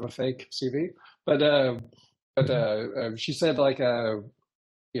gender of a fake CV, but she said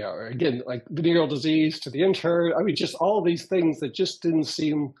again, like venereal disease to the intern. I mean, just all these things that just didn't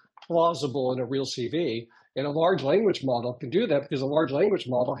seem plausible in a real CV. And a large language model can do that because a large language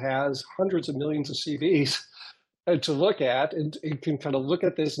model has hundreds of millions of CVs to look at, and it can kind of look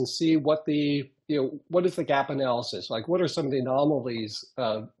at this and see what what is the gap analysis? Like, what are some of the anomalies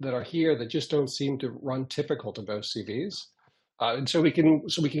that are here that just don't seem to run typical to most CVs? And so we can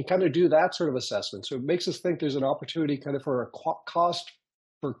kind of do that sort of assessment. So it makes us think there's an opportunity kind of for a cost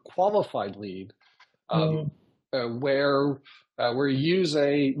per qualified lead, where you use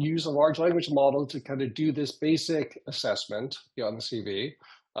a large language model to kind of do this basic assessment on the CV.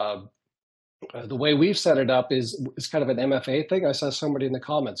 The way we've set it up is kind of an MFA thing. I saw somebody in the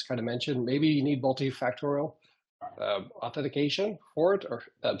comments kind of mention maybe you need multifactorial authentication for it. Or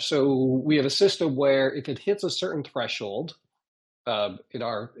so we have a system where if it hits a certain threshold,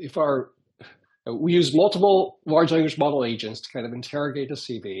 we use multiple large language model agents to kind of interrogate a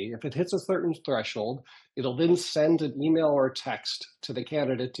CV. If it hits a certain threshold, it'll then send an email or a text to the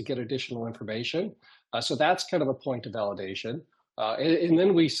candidate to get additional information. So that's kind of a point of validation. And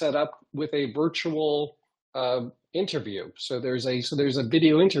then we set up with a virtual interview. So there's a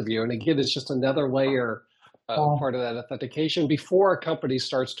video interview, and again, it's just another layer part of that authentication before a company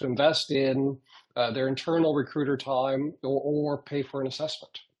starts to invest in their internal recruiter time or pay for an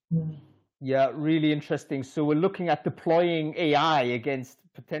assessment. Yeah, really interesting. So we're looking at deploying AI against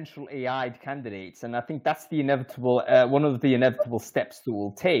potential AI candidates, and I think that's the inevitable one of the inevitable steps that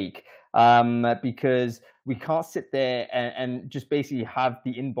we'll take, because we can't sit there and just basically have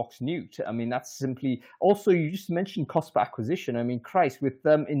the inbox nuked. I mean, that's simply. Also, you just mentioned cost per acquisition. I mean, Christ, with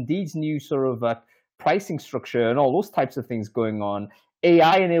Indeed's new sort of pricing structure and all those types of things going on,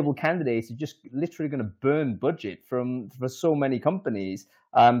 AI-enabled candidates are just literally going to burn budget for so many companies,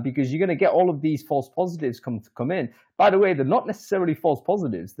 because you're going to get all of these false positives come in. By the way, they're not necessarily false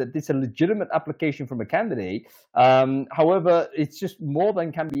positives. That it's a legitimate application from a candidate. However, it's just more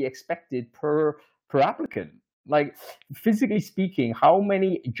than can be expected per applicant. Like, physically speaking, how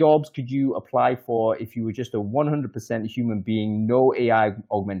many jobs could you apply for if you were just a 100% human being, no AI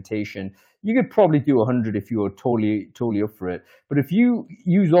augmentation? You could probably do 100 if you were totally up for it. But if you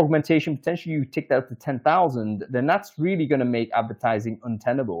use augmentation, potentially you take that up to 10,000, then that's really going to make advertising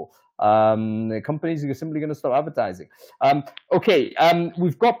untenable. Companies are simply going to stop advertising. Okay,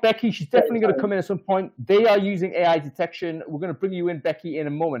 we've got Becky. She's definitely going to come in at some point. They are using AI detection. We're going to bring you in, Becky, in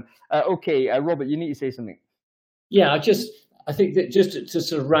a moment. Okay, Robert, you need to say something. Yeah, I think that just to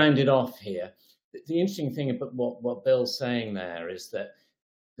sort of round it off here, the interesting thing about what Bill's saying there is that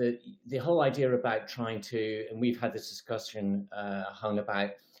the whole idea about trying to, and we've had this discussion hung about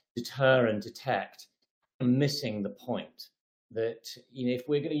deter and detect, and missing the point that, if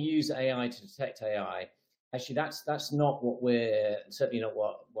we're going to use AI to detect AI, actually that's not what certainly not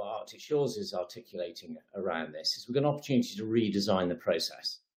what Arctic Shores is articulating around this. Is we've got an opportunity to redesign the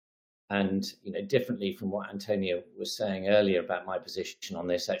process. And differently from what Antonio was saying earlier about my position on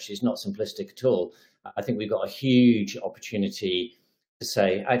this, actually, it's not simplistic at all. I think we've got a huge opportunity to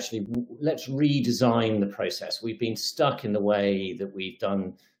say, actually, let's redesign the process. We've been stuck in the way that we've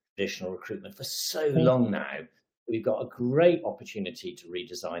done traditional recruitment for so long now. We've got a great opportunity to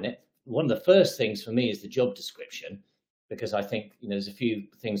redesign it. One of the first things for me is the job description, because I think there's a few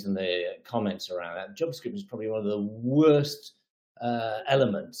things in the comments around that. The job description is probably one of the worst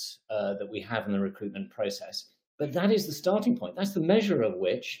elements that we have in the recruitment process. But that is the starting point. That's the measure of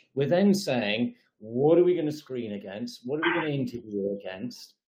which we're then saying, what are we going to screen against? What are we going to interview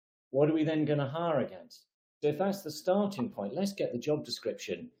against? What are we then going to hire against? So if that's the starting point, let's get the job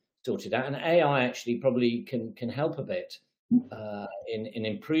description sorted out. And AI actually probably can help a bit in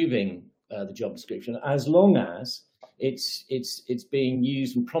improving the job description, as long as it's being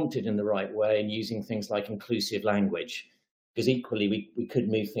used and prompted in the right way, and using things like inclusive language. Because equally, we could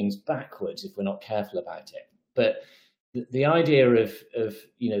move things backwards if we're not careful about it. But the idea of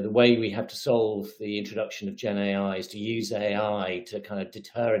the way we have to solve the introduction of Gen AI is to use AI to kind of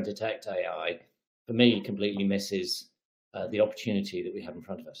deter and detect AI, for me, completely misses the opportunity that we have in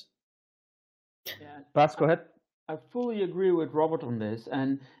front of us. Yeah, Bas, go ahead. I fully agree with Robert on this.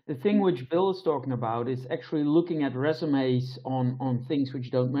 And the thing which Bill is talking about is actually looking at resumes on things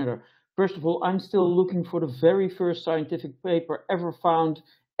which don't matter. First of all, I'm still looking for the very first scientific paper ever found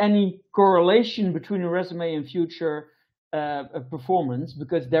any correlation between a resume and future performance,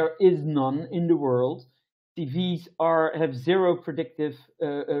 because there is none in the world. CVs have zero predictive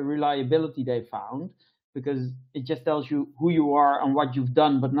reliability, they found, because it just tells you who you are and what you've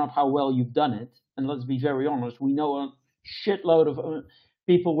done, but not how well you've done it. And let's be very honest, we know a shitload of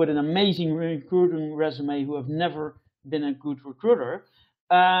people with an amazing recruiting resume who have never been a good recruiter.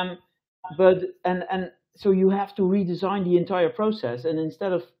 So you have to redesign the entire process, and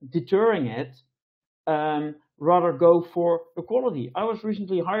instead of deterring it, rather go for the quality. I was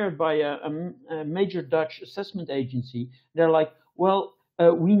recently hired by a major Dutch assessment agency. They're like, well,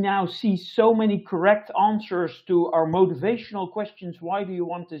 we now see so many correct answers to our motivational questions. Why do you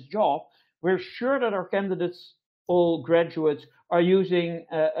want this job? We're sure that our candidates, all graduates, are using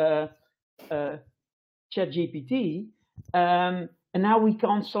ChatGPT, and now we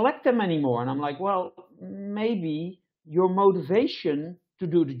can't select them anymore. And I'm like, well, maybe your motivation to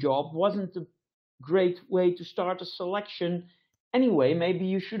do the job wasn't a great way to start a selection anyway. Maybe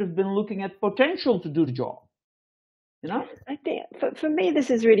you should have been looking at potential to do the job. You know? I think for me, this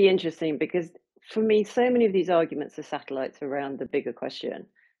is really interesting because for me, so many of these arguments are satellites around the bigger question,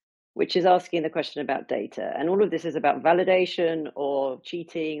 which is asking the question about data. And all of this is about validation or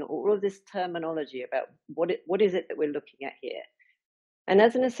cheating, or all of this terminology about what is it that we're looking at here. And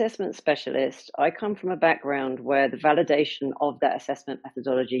as an assessment specialist, I come from a background where the validation of that assessment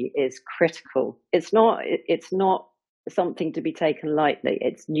methodology is critical. It's not something to be taken lightly.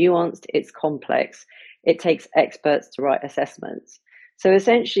 It's nuanced, it's complex. It takes experts to write assessments. So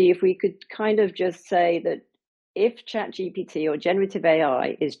essentially, if we could kind of just say that if ChatGPT or generative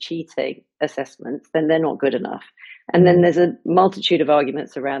AI is cheating assessments, then they're not good enough. And then there's a multitude of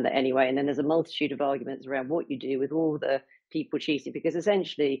arguments around that anyway. And then there's a multitude of arguments around what you do with all the people cheating, because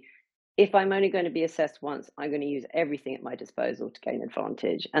essentially, if I'm only going to be assessed once, I'm going to use everything at my disposal to gain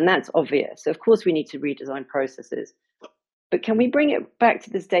advantage. And that's obvious. So of course, we need to redesign processes. But can we bring it back to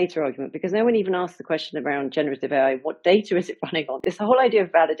this data argument? Because no one even asked the question around generative AI, what data is it running on? This whole idea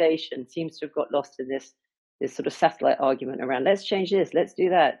of validation seems to have got lost in this sort of satellite argument around, let's change this, let's do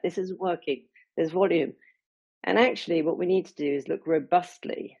that, this isn't working, there's volume. And actually what we need to do is look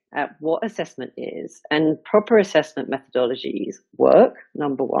robustly at what assessment is, and proper assessment methodologies work,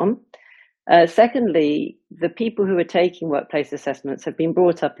 number one. Secondly, the people who are taking workplace assessments have been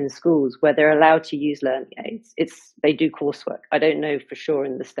brought up in schools where they're allowed to use learning aids. They do coursework. I don't know for sure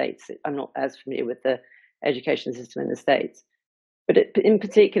in the States. I'm not as familiar with the education system in the States. But in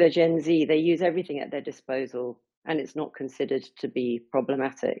particular, Gen Z, they use everything at their disposal, and it's not considered to be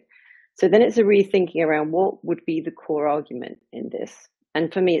problematic. So then it's a rethinking around what would be the core argument in this.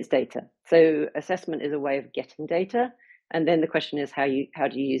 And for me, it's data. So assessment is a way of getting data. And then the question is, how do you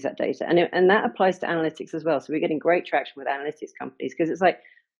use that data? And that applies to analytics as well. So we're getting great traction with analytics companies, because it's like,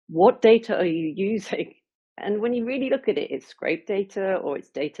 what data are you using? And when you really look at it, it's scraped data, or it's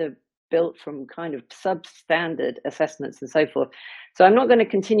data built from kind of substandard assessments and so forth. So I'm not going to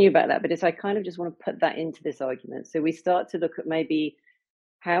continue about that, but I kind of just want to put that into this argument. So we start to look at maybe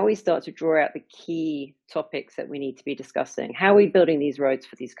how we start to draw out the key topics that we need to be discussing. How are we building these roads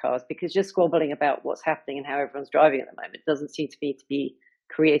for these cars? Because just squabbling about what's happening and how everyone's driving at the moment doesn't seem to me to be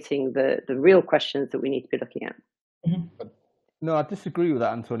creating the real questions that we need to be looking at. Mm-hmm. No, I disagree with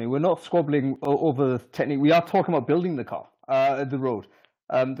that, Anthony. We're not squabbling over the technique. We are talking about building the car, the road.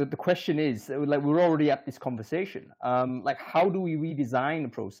 The question is, like, we're already at this conversation. Like, how do we redesign a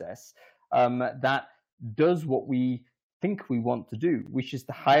process that does what we think we want to do, which is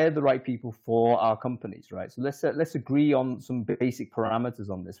to hire the right people for our companies, right? So let's agree on some basic parameters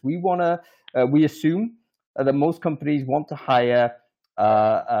on this. We assume that most companies want to hire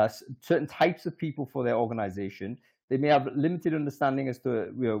certain types of people for their organization. They may have limited understanding as to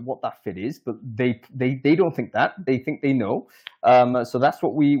what that fit is, but they don't think that. They think they know. So that's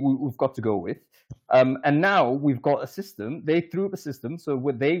what we've got to go with. And now we've got a system. They threw up a system. So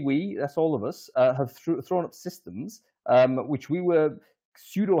that's all of us, have thrown up systems, which we were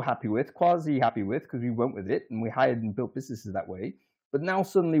pseudo happy with, quasi happy with, because we went with it and we hired and built businesses that way. But now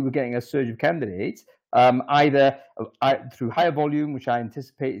suddenly we're getting a surge of candidates, either through higher volume, which I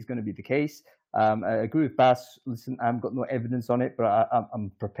anticipate is going to be the case. I agree with Bas. Listen, I haven't got no evidence on it, but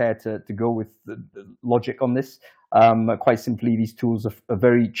I'm prepared to go with the logic on this. Quite simply, these tools are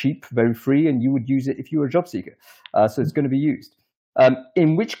very cheap, very free, and you would use it if you were a job seeker. So it's going to be used.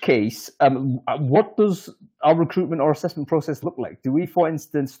 In which case, what does our recruitment or assessment process look like? Do we, for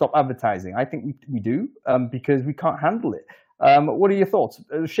instance, stop advertising? I think we do, because we can't handle it. What are your thoughts?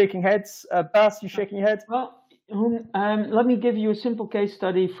 Shaking heads? Bas, you shaking your head? Well, let me give you a simple case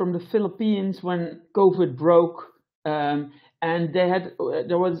study from the Philippines when COVID broke, and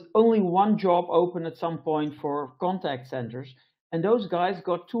there was only one job open at some point for contact centers, and those guys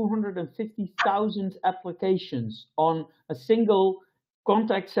got 250,000 applications on a single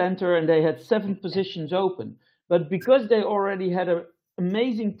contact center, and they had 7 positions open. But because they already had an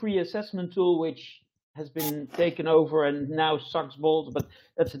amazing pre-assessment tool, which has been taken over and now sucks balls, but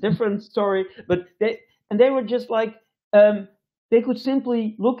that's a different story. But they were just like, they could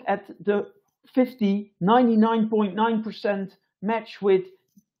simply look at the 99.9% match with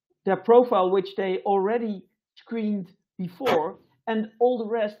their profile, which they already screened before, and all the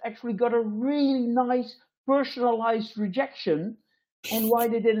rest actually got a really nice personalized rejection on why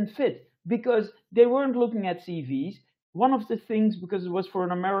they didn't fit, because they weren't looking at CVs. One of the things, because it was for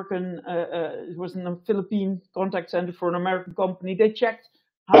an American, it was in a Philippine contact center for an American company, they checked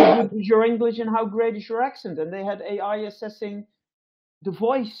how good is your English and how great is your accent, and they had AI assessing the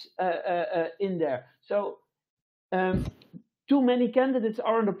voice in there. So too many candidates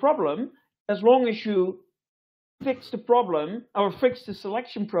aren't a problem as long as you fix the problem or fix the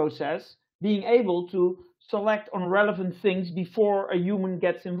selection process, being able to select on relevant things before a human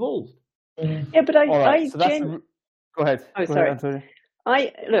gets involved. Yeah, but Go ahead. Oh, Go sorry. ahead,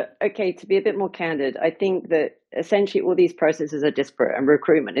 Antonio. Okay, to be a bit more candid, I think that essentially all these processes are disparate, and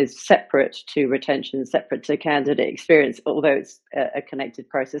recruitment is separate to retention, separate to candidate experience, although it's a connected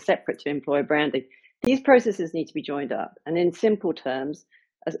process, separate to employer branding. These processes need to be joined up. And in simple terms,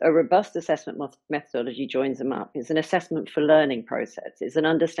 a robust assessment methodology joins them up. It's an assessment for learning process. It's an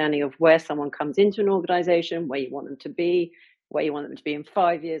understanding of where someone comes into an organization, where you want them to be, where you want them to be in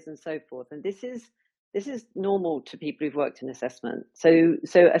 5 years, and so forth. And this is normal to people who've worked in assessment. So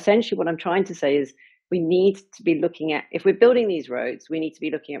essentially what I'm trying to say is we need to be looking at, if we're building these roads, we need to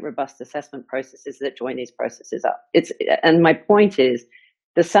be looking at robust assessment processes that join these processes up. And my point is,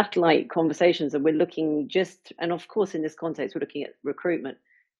 the satellite conversations that we're looking and of course in this context, we're looking at recruitment.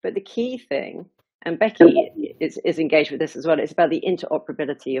 But the key thing, and Becky is engaged with this as well, it's about the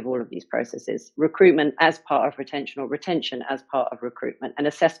interoperability of all of these processes. Recruitment as part of retention, or retention as part of recruitment, and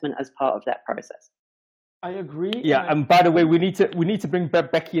assessment as part of that process. I agree. Yeah, and by the way, we need to bring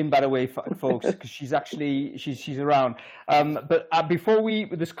Becky in. By the way, folks, because she's around. But before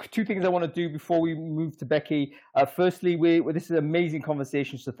there's two things I want to do before we move to Becky. Firstly, this is an amazing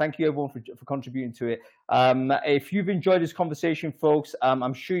conversation, so thank you everyone for contributing to it. If you've enjoyed this conversation, folks,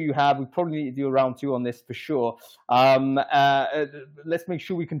 I'm sure you have. We probably need to do a round 2 on this for sure. Let's make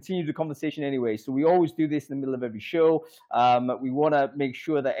sure we continue the conversation anyway. So we always do this in the middle of every show. We want to make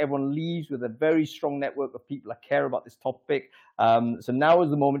sure that everyone leaves with a very strong network of people that care about this topic. So now is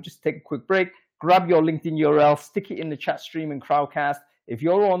the moment. Just take a quick break, grab your LinkedIn URL, stick it in the chat stream and Crowdcast. If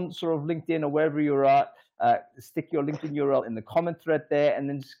you're on sort of LinkedIn or wherever you're at, stick your LinkedIn URL in the comment thread there, and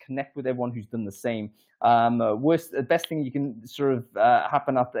then just connect with everyone who's done the same. The best thing you can sort of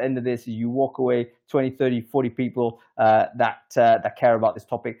happen at the end of this is you walk away 20, 30, 40 people that care about this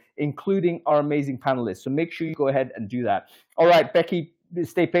topic, including our amazing panelists. So make sure you go ahead and do that. All right, Becky,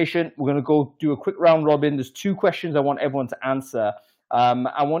 stay patient. We're going to go do a quick round robin. There's 2 questions I want everyone to answer.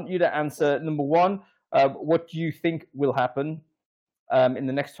 I want you to answer number 1, what do you think will happen in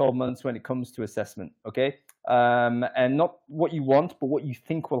the next 12 months when it comes to assessment, okay? And not what you want, but what you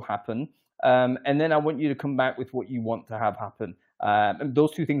think will happen. And then I want you to come back with what you want to have happen. And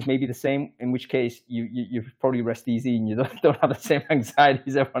those 2 things may be the same, in which case you probably rest easy and you don't have the same anxiety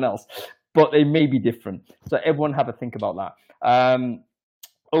as everyone else, but they may be different. So everyone have a think about that.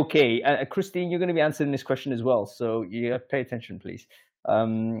 Okay, Christine, you're going to be answering this question as well, so you pay attention, please.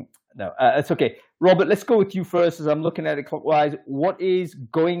 No, it's okay. Robert, let's go with you first as I'm looking at it clockwise. What is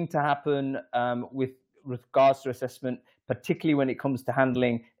going to happen with regards to assessment, particularly when it comes to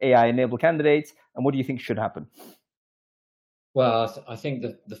handling AI-enabled candidates, and what do you think should happen? Well, I think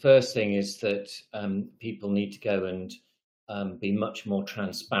that the first thing is that people need to go and be much more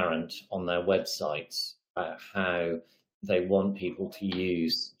transparent on their websites about how they want people to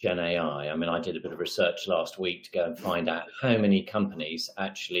use Gen AI. I mean, I did a bit of research last week to go and find out how many companies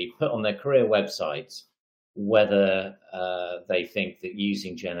actually put on their career websites whether they think that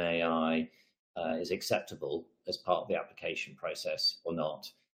using Gen AI is acceptable as part of the application process or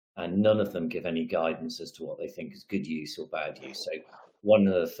not. And none of them give any guidance as to what they think is good use or bad use. So one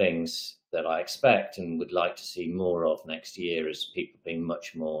of the things that I expect and would like to see more of next year is people being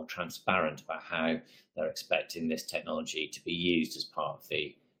much more transparent about how they're expecting this technology to be used as part of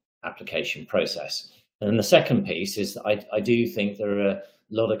the application process. And then the second piece is that I do think there are a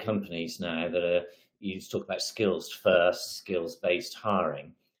lot of companies now that are, you talk about skills first, skills-based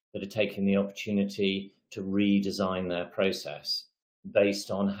hiring, that are taking the opportunity to redesign their process based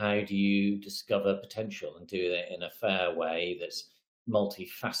on how do you discover potential and do it in a fair way that's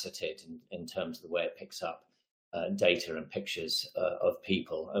multifaceted in terms of the way it picks up data and pictures of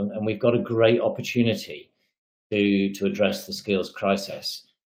people. And we've got a great opportunity to address the skills crisis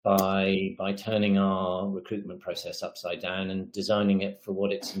by turning our recruitment process upside down and designing it for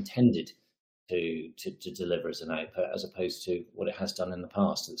what it's intended to deliver as an output, as opposed to what it has done in the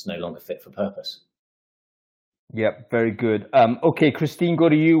past that's no longer fit for purpose. Yep, very good. Okay, Christine, go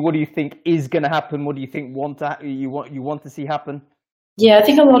to you. What do you think is going to happen? What do you think you want to see happen? Yeah, I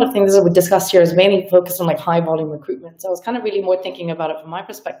think a lot of things that we discussed here is mainly focused on like high volume recruitment. So I was kind of really more thinking about it from my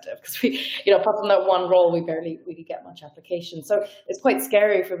perspective because we, apart from that one role, we barely really get much application. So it's quite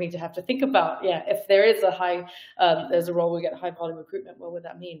scary for me to have to think about, if there is there's a role we get high volume recruitment, what would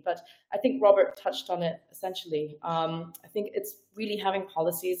that mean? But I think Robert touched on it essentially. I think it's really having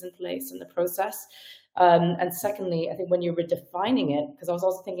policies in place in the process. And secondly, I think when you're redefining it, because I was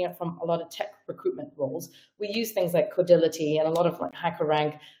also thinking it from a lot of tech recruitment roles, we use things like Codility and a lot of like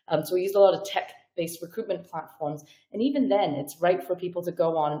HackerRank. So we use a lot of tech-based recruitment platforms, and even then, it's right for people to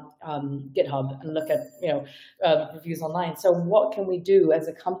go on GitHub and look at reviews online. So what can we do as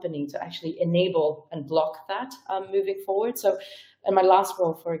a company to actually enable and block that moving forward? So in my last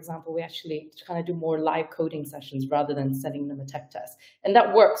role, for example, we actually kind of do more live coding sessions rather than sending them a tech test. And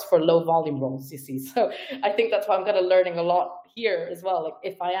that works for low volume roles, you see. So I think that's why I'm kind of learning a lot here as well. Like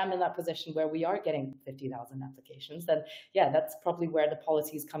if I am in that position where we are getting 50,000 applications, then that's probably where the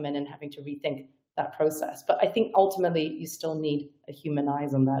policies come in and having to rethink that process. But I think ultimately you still need a human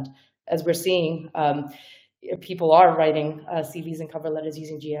eyes on that. As we're seeing, people are writing CVs and cover letters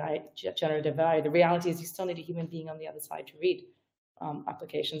using generative AI. The reality is you still need a human being on the other side to read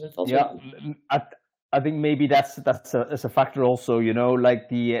applications and filter them. I think maybe that's a factor also, like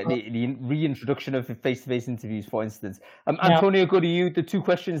the reintroduction of face-to-face interviews, for instance. Antonio, go to you. The two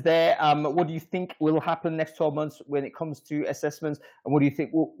questions there. What do you think will happen next 12 months when it comes to assessments? And what do you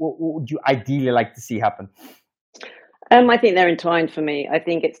think, what would you ideally like to see happen? I think they're entwined for me. I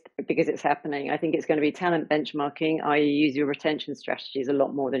think it's because it's happening. I think it's going to be talent benchmarking, i.e. use your retention strategies a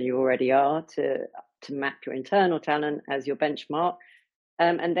lot more than you already are to map your internal talent as your benchmark.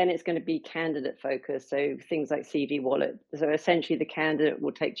 And then it's going to be candidate focused. So things like CV wallet. So essentially the candidate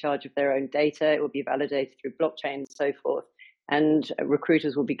will take charge of their own data. It will be validated through blockchain and so forth. And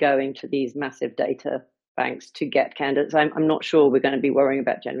recruiters will be going to these massive data banks to get candidates. I'm not sure we're going to be worrying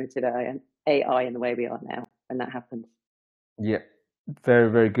about generative AI in the way we are now when that happens. Yeah,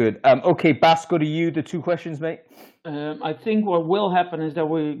 very, very good. Okay, Bas, go to you. The two questions, mate. I think what will happen is that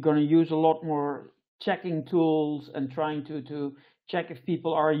we're going to use a lot more checking tools and trying to check if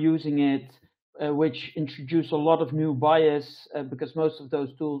people are using it, which introduce a lot of new bias because most of those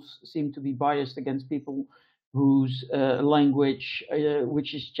tools seem to be biased against people whose language,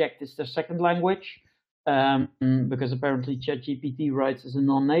 which is checked, is their second language, because apparently ChatGPT writes as a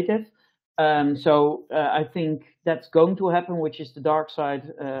non-native. So I think that's going to happen, which is the dark side,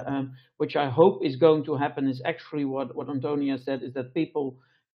 which I hope is going to happen is actually what Antonia said, is that people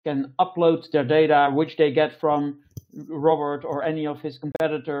can upload their data, which they get from Robert or any of his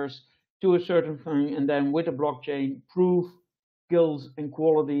competitors, to a certain thing, and then with a blockchain, prove skills and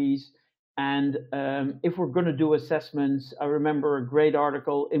qualities. And if we're going to do assessments, I remember a great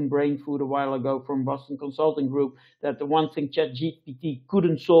article in Brainfood a while ago from Boston Consulting Group that the one thing ChatGPT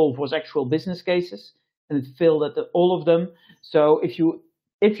couldn't solve was actual business cases, and it failed at all of them. So if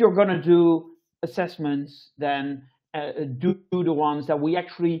you're going to do assessments, then do the ones that we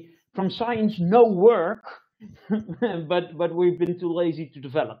actually from science know work, but we've been too lazy to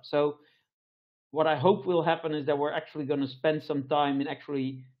develop. So what I hope will happen is that we're actually going to spend some time in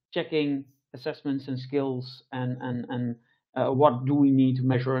actually checking assessments and skills and what do we need to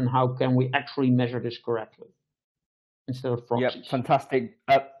measure and how can we actually measure this correctly instead of proxies. Yeah, fantastic.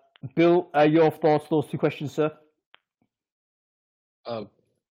 Bill, your thoughts, those two questions, sir?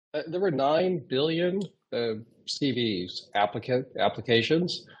 There were 9 billion CVs,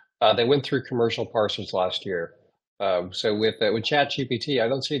 applications. They went through commercial parsers last year. So with ChatGPT, I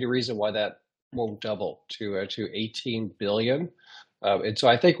don't see any reason why that won't double to 18 billion. And so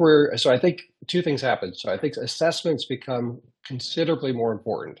I think two things happen. So I think assessments become considerably more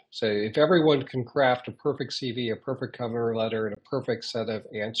important. So if everyone can craft a perfect CV, a perfect cover letter, and a perfect set of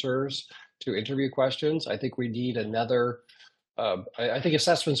answers to interview questions, I think we need another. I think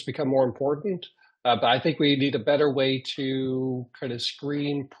assessments become more important, but I think we need a better way to kind of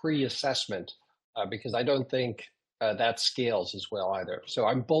screen pre-assessment because I don't think that scales as well either. So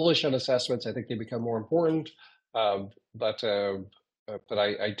I'm bullish on assessments. I think they become more important, but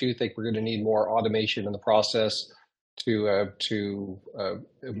I do think we're going to need more automation in the process to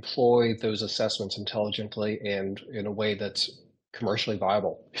employ those assessments intelligently and in a way that's commercially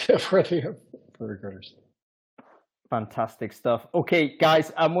viable for recruiters. Fantastic stuff. Okay,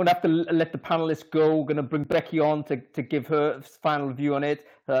 guys, I'm going to have to let the panelists go. We're going to bring Becky on to give her final view on it.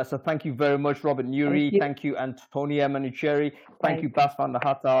 So thank you very much, Robert Nuri. Thank you, Antonia Manucheri. Thank you, Bas van der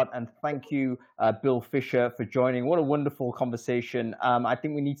Hattard. And thank you, Bill Fisher, for joining. What a wonderful conversation. I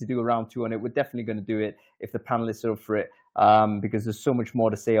think we need to do a round two on it. We're definitely going to do it if the panelists are up for it, because there's so much more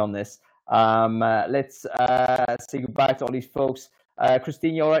to say on this. Let's say goodbye to all these folks.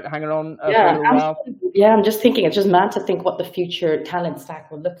 Christine, you all right hanging on for a little while? Yeah, I'm just thinking, it's just mad to think what the future talent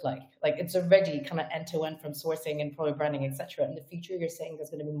stack will look like. Like, it's already kind of end-to-end from sourcing, employer branding, etc. In the future, you're saying there's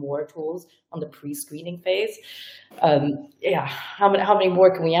going to be more tools on the pre-screening phase. Yeah, how many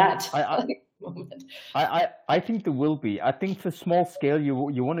more can we add? I think there will be. I think for small scale, you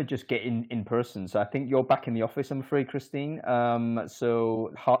want to just get in person. So I think you're back in the office, I'm afraid, Christine.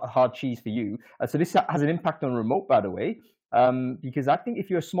 So hard cheese for you. So this has an impact on remote, by the way. Because I think if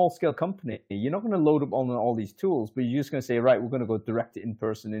you're a small scale company, you're not going to load up on all these tools, but you're just going to say, right, we're going to go direct to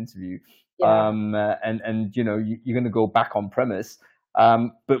in-person interview. Yeah. And you know, you're going to go back on premise.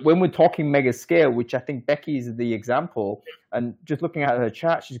 But when we're talking mega scale, which I think Becky is the example, and just looking at her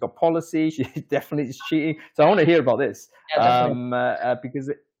chat, she's got policy, she definitely is cheating. So I want to hear about this,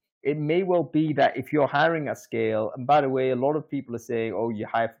 because it may well be that if you're hiring at scale, and by the way, a lot of people are saying, oh, you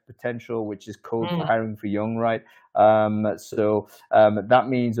hire for potential, which is code for hiring for young, right? So that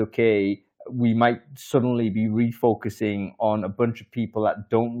means, okay, we might suddenly be refocusing on a bunch of people that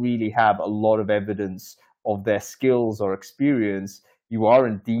don't really have a lot of evidence of their skills or experience. You are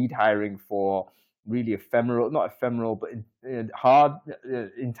indeed hiring for really not ephemeral, but hard,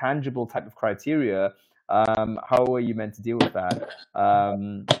 intangible type of criteria. How are you meant to deal with that?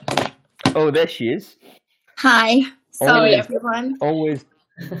 Oh, there she is. Hi. Sorry, everyone. What's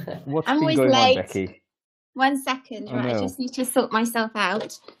I'm been always going late. on, Becky? 1 second, Oh, right? no. I just need to sort myself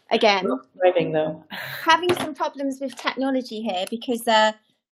out again. Not driving though. Having some problems with technology here because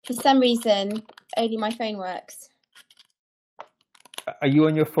for some reason only my phone works. Are you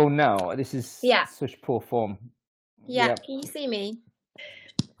on your phone now? This is such poor form. Yeah. Yep. Can you see me?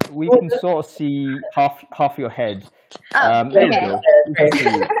 We can sort of see half your head. Oh, there okay. you go. We can see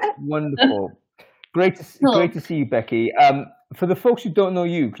you. Wonderful. Great to see you, Becky. For the folks who don't know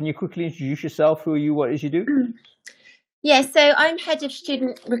you, can you quickly introduce yourself? Who are you? What is you do? Yeah, so I'm head of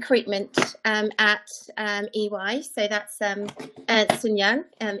student recruitment at EY. So that's Ernst & Young,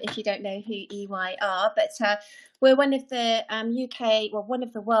 if you don't know who EY are. But we're one of the one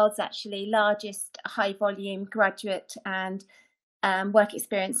of the world's actually largest high volume graduate and work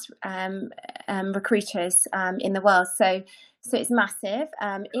experience recruiters in the world. So it's massive.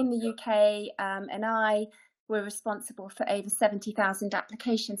 In the UK, we're responsible for over 70,000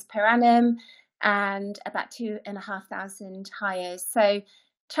 applications per annum and about 2,500 hires. So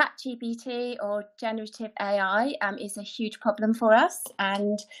ChatGPT or generative AI is a huge problem for us,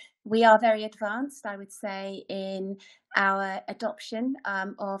 and we are very advanced, I would say, in our adoption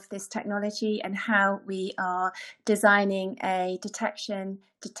of this technology and how we are designing a detection,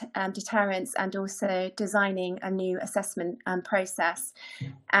 deterrence, and also designing a new assessment process.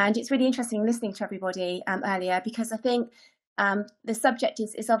 And it's really interesting listening to everybody earlier, because I think the subject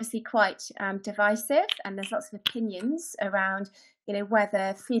is obviously quite divisive, and there's lots of opinions around, you know,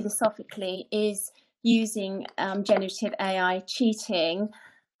 whether philosophically is using generative AI cheating.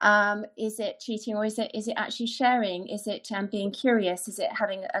 Is it cheating, or is it actually sharing? Is it being curious? Is it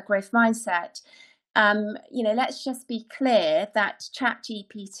having a growth mindset? You know, let's just be clear that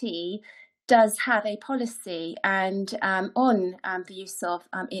ChatGPT does have a policy and on the use of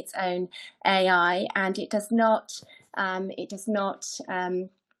its own AI, and it does not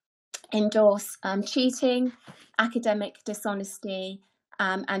endorse cheating, academic dishonesty,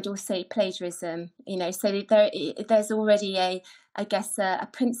 and also plagiarism. You know, so there's already a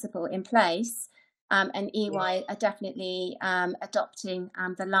principle in place, and EY are definitely adopting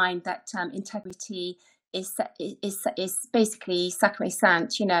the line that integrity is basically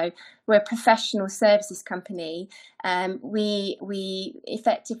sacrosanct. You know, we're a professional services company. We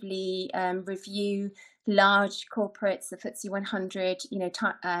effectively review large corporates, the FTSE 100, you know,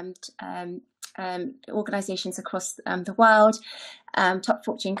 organizations across the world, top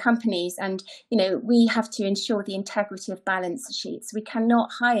fortune companies, and you know, we have to ensure the integrity of balance sheets. We cannot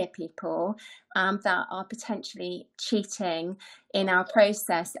hire people that are potentially cheating in our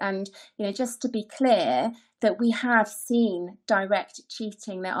process. And you know, just to be clear, that we have seen direct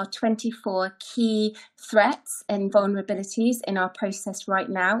cheating. There are 24 key threats and vulnerabilities in our process right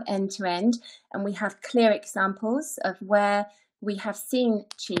now, end to end, and we have clear examples of where we have seen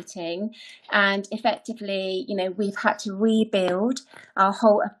cheating, and effectively, we've had to rebuild our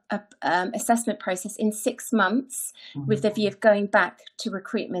whole assessment process in 6 months with the view of going back to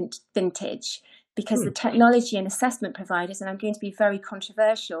recruitment vintage, because the technology and assessment providers, and I'm going to be very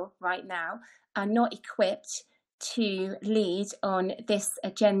controversial right now, are not equipped to lead on this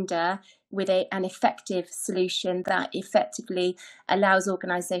agenda with an effective solution that effectively allows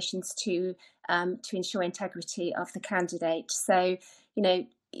organisations to ensure integrity of the candidate. So,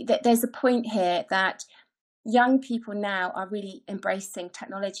 there's a point here that young people now are really embracing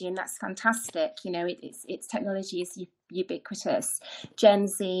technology, and that's fantastic. It's technology is ubiquitous. Gen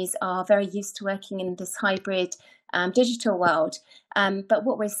Zs are very used to working in this hybrid digital world. But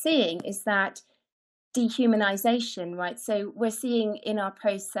what we're seeing is that dehumanization, right? So we're seeing in our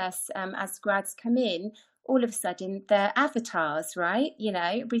process, as grads come in, all of a sudden they're avatars, right?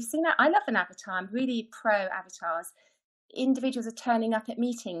 We've seen that. I love an avatar. I'm really pro avatars. Individuals are turning up at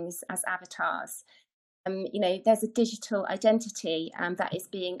meetings as avatars. There's a digital identity that is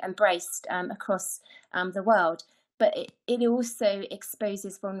being embraced across the world, but it also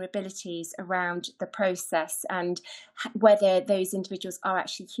exposes vulnerabilities around the process and whether those individuals are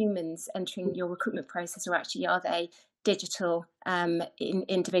actually humans entering your recruitment process, or actually are they digital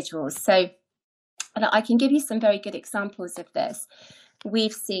individuals. So, and I can give you some very good examples of this.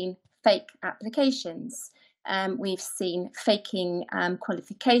 We've seen fake applications. We've seen faking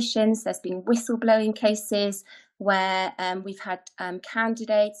qualifications. There's been whistleblowing cases where we've had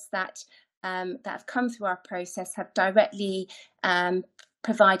candidates that have come through our process have directly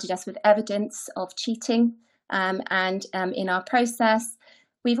provided us with evidence of cheating, and in our process.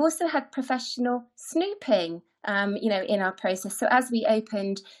 We've also had professional snooping, in our process. So as we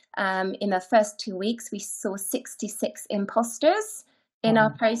opened in the first 2 weeks, we saw 66 imposters in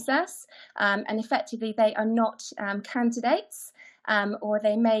our process, and effectively they are not candidates, or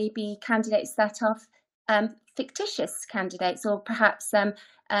they may be candidates that are fictitious candidates, or perhaps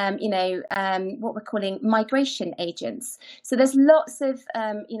what we're calling migration agents. So there's lots of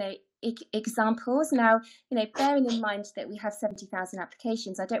examples. Now, bearing in mind that we have 70,000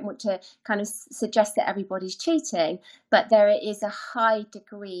 applications, I don't want to kind of suggest that everybody's cheating, but there is a high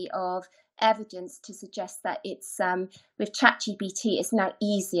degree of evidence to suggest that it's with ChatGPT, it's now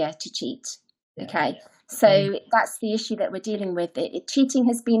easier to cheat. Okay, so that's the issue that we're dealing with. Cheating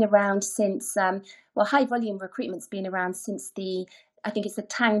has been around since high volume recruitment's been around since I think it's the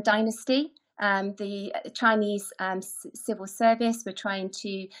Tang Dynasty. The Chinese civil service were trying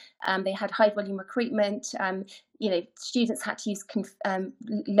to, they had high volume recruitment. Students had to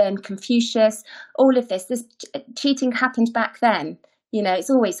learn Confucius. All of this cheating happened back then. It's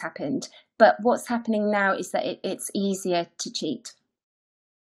always happened. But what's happening now is that it's easier to cheat.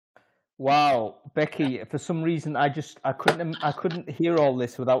 Wow, Becky, for some reason I couldn't hear all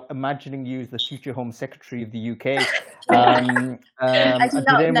this without imagining you as the future Home Secretary of the UK.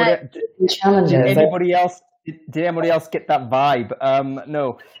 Did anybody else get that vibe?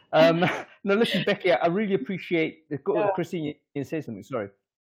 No. No, listen, Becky, I really appreciate Christine, you say something, sorry.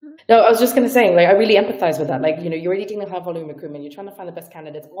 No, I was just going to say, I really empathize with that. You're already dealing with high volume recruitment. You're trying to find the best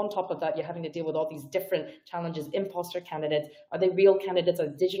candidates. On top of that, you're having to deal with all these different challenges. Imposter candidates. Are they real candidates? Are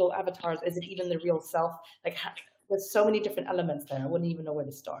they digital avatars? Is it even the real self? There's so many different elements there. I wouldn't even know where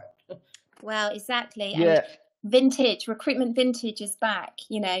to start. Well, exactly. Yeah. And recruitment vintage is back.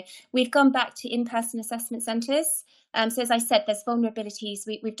 We've gone back to in-person assessment centres. So as I said, there's vulnerabilities.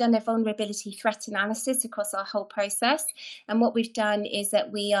 We've done a vulnerability threat analysis across our whole process. And what we've done is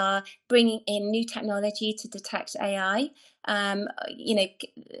that we are bringing in new technology to detect AI.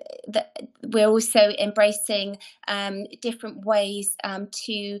 We're also embracing different ways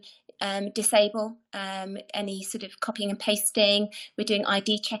to disable any sort of copying and pasting. We're doing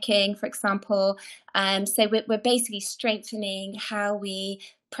ID checking, for example. So we're basically strengthening how we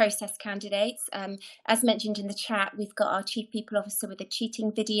process candidates. As mentioned in the chat, we've got our Chief People Officer with a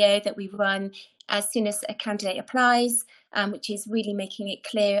cheating video that we run as soon as a candidate applies, which is really making it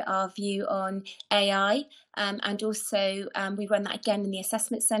clear our view on AI. And also we run that again in the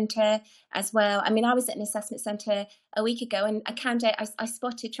assessment centre as well. I mean, I was at an assessment centre a week ago and a candidate I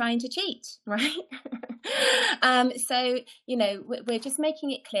spotted trying to cheat, right? So, we're just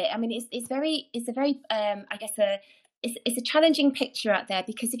making it clear. I mean, it's a very, I guess, it's a challenging picture out there,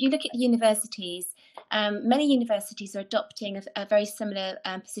 because if you look at the universities, many universities are adopting a very similar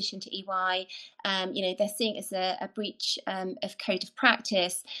position to EY. They're seeing it as a breach of code of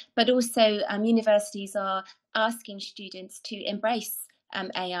practice, but also universities are asking students to embrace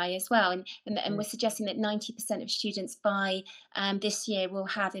AI as well, and we're suggesting that 90% of students by this year will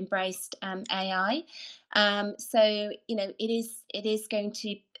have embraced AI. So it is going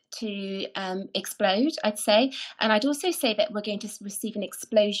to explode, I'd say, and I'd also say that we're going to receive an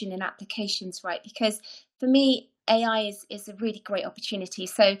explosion in applications, right? Because for me, AI is a really great opportunity.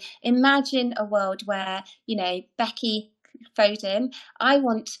 So imagine a world where Becky Foden, I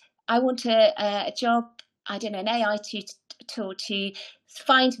want a job, I don't know, an AI tool to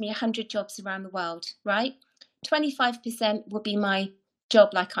find me 100 jobs around the world, right? 25% will be my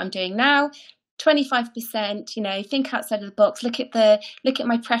job like I'm doing now. 25%, think outside of the box, look at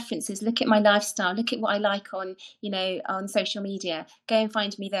my preferences, look at my lifestyle, look at what I like on social media, go and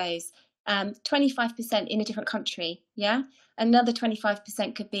find me those. 25% in a different country, yeah? Another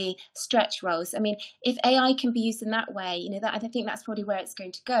 25% could be stretch roles. I mean, if AI can be used in that way, I think that's probably where it's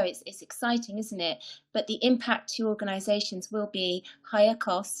going to go. It's exciting, isn't it? But the impact to organizations will be higher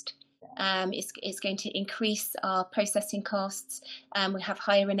cost. It's going to increase our processing costs. We have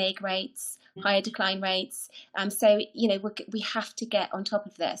higher renege rates, higher decline rates. So we have to get on top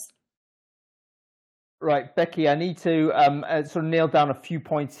of this. Right, Becky, I need to sort of nail down a few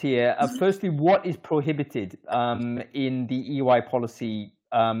points here. Firstly, what is prohibited in the EY policy?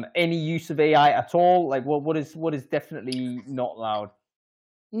 Any use of AI at all? Like, what is definitely not allowed?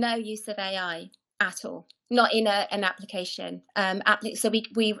 No use of AI at all. Not in an application. How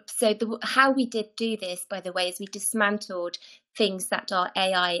we did do this, by the way, is we dismantled things that are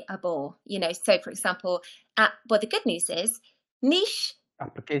AI-able. So for example, the good news is niche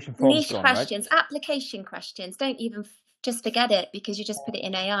questions, right? Application questions. Don't even just forget it, because you just put it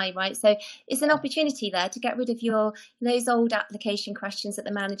in AI, right? So it's an opportunity there to get rid of those old application questions that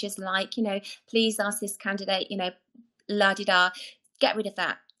the managers like. Please ask this candidate, la-di-da. Get rid of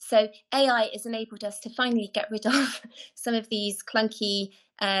that. So AI has enabled us to finally get rid of some of these clunky,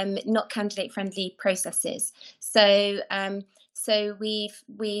 not candidate-friendly processes. So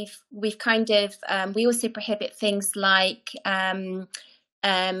we've kind of we also prohibit things like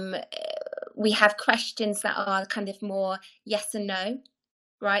we have questions that are kind of more yes and no,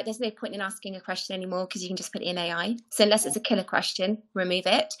 right? There's no point in asking a question anymore because you can just put it in AI. So unless it's a killer question, remove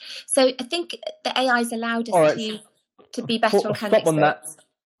it. So I think the AI's allowed us to be better on candidate experience.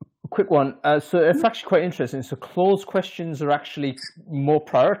 Quick one. So it's actually quite interesting. So closed questions are actually more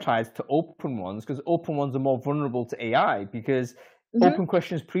prioritized to open ones, because open ones are more vulnerable to AI, because open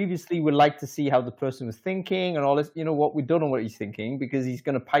questions previously would like to see how the person was thinking and all this. What, we don't know what he's thinking, because he's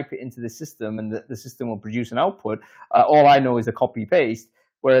going to pipe it into the system and the system will produce an output. All I know is a copy paste,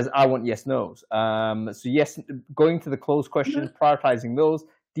 whereas I want yes nos. So yes, going to the closed questions, prioritizing those,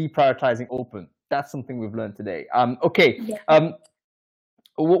 deprioritizing open. That's something we've learned today. Okay. Yeah.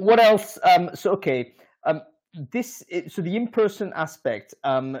 What else? So the in-person aspect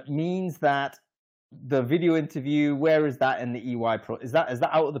means that the video interview, where is that in the EY pro? Is that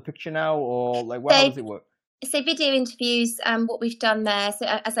out of the picture now, or like how does it work? So video interviews, what we've done there, so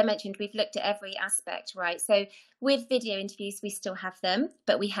as I mentioned, we've looked at every aspect, right? So with video interviews, we still have them,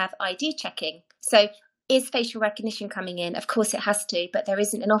 but we have ID checking. So is facial recognition coming in? Of course it has to, but there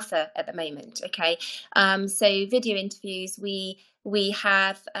isn't an offer at the moment, okay? So video interviews, we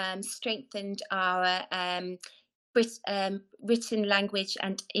have strengthened our written language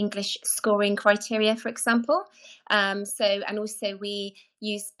and English scoring criteria, for example. And also we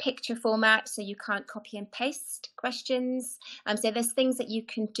use picture format, so you can't copy and paste questions. So there's things that you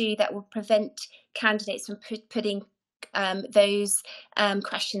can do that will prevent candidates from putting those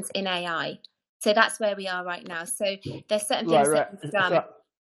questions in AI. So that's where we are right now. So there's certain things that we've done.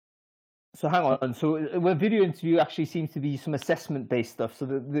 So hang on. So where video interview actually seems to be some assessment-based stuff. So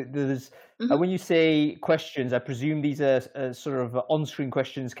there's when you say questions, I presume these are sort of on-screen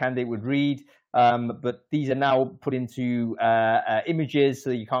questions candidate would read, but these are now put into images so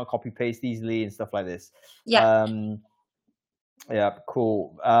that you can't copy-paste easily and stuff like this. Yeah. Yeah.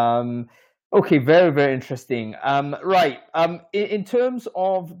 Cool. Okay, very, very interesting. Right. In terms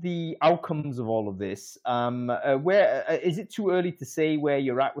of the outcomes of all of this, where is it too early to say where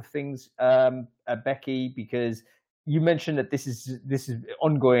you're at with things, Becky? Because you mentioned that this is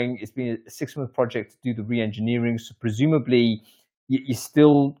ongoing. It's been a 6-month project to do the re-engineering, so presumably you're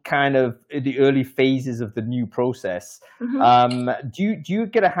still kind of in the early phases of the new process. Do you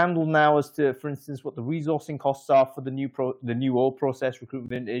get a handle now as to, for instance, what the resourcing costs are for the new old process, recruitment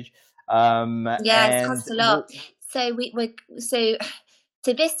vintage? It costs a lot. So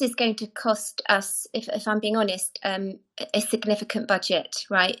so this is going to cost us, if I'm being honest, a significant budget,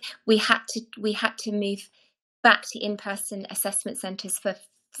 right? We had to move back to in-person assessment centres for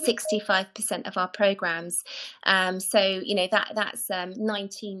 65% of our programs. So that's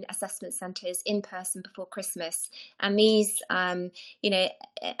 19 assessment centres in person before Christmas, and these and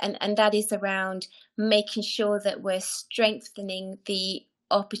that is around making sure that we're strengthening the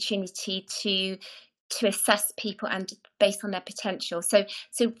opportunity to assess people and based on their potential. So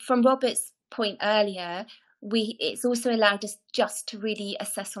from Robert's point earlier, it's also allowed us just to really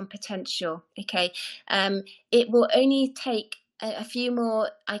assess on potential. Okay, it will only take a few more,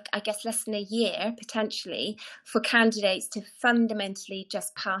 I guess less than a year potentially, for candidates to fundamentally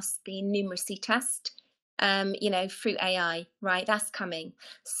just pass the numeracy test, through AI, right? That's coming.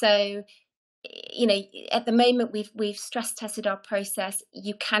 So, at the moment we've stress tested our process.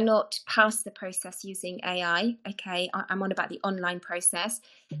 You cannot pass the process using AI. Okay, I'm on about the online process,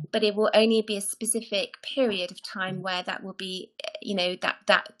 but it will only be a specific period of time where that will be,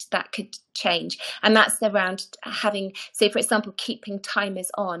 that could change, and that's around having. So, for example, keeping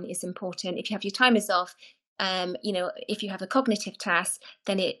timers on is important. If you have your timers off, if you have a cognitive task,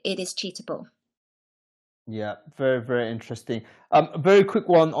 then it is cheatable. Yeah, very, very interesting. A very quick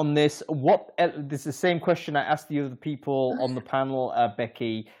one on this. This is the same question I asked the other people on the panel,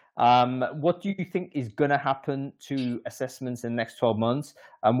 Becky. What do you think is going to happen to assessments in the next 12 months?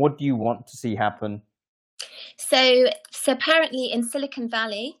 And what do you want to see happen? So apparently in Silicon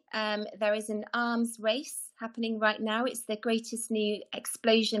Valley, there is an arms race happening right now. It's the greatest new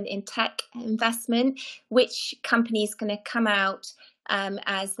explosion in tech investment. Which company is going to come out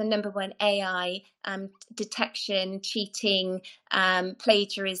as the number one AI detection, cheating,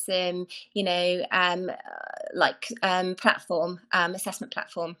 plagiarism, platform, assessment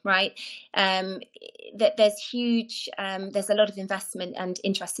platform, right? That there's huge, there's a lot of investment and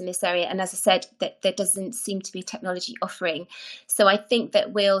interest in this area, and as I said, that there doesn't seem to be technology offering. So I think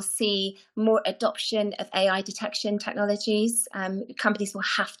that we'll see more adoption of AI detection technologies. Companies will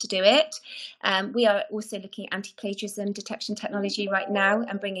have to do it. We are also looking at anti-plagiarism detection technology right now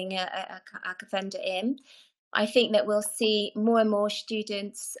and bringing a vendor in. I think that we'll see more and more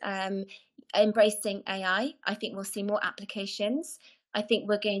students embracing AI. I think we'll see more applications. I think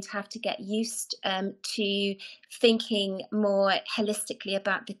we're going to have to get used to thinking more holistically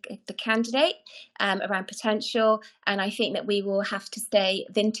about the candidate, around potential. And I think that we will have to stay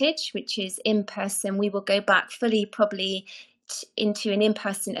vintage, which is in person. We will go back fully probably into an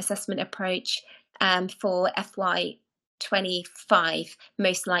in-person assessment approach for FY25,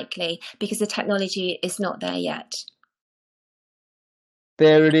 most likely, because the technology is not there yet.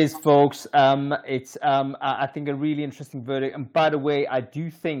 There it is, folks. It's I think a really interesting verdict. And by the way, I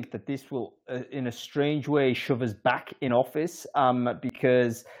do think that this will, in a strange way, shove us back in office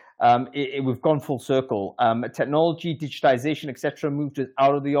because we've gone full circle. Technology, digitization, etc., moved us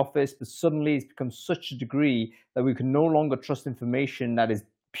out of the office, but suddenly it's become such a degree that we can no longer trust information that is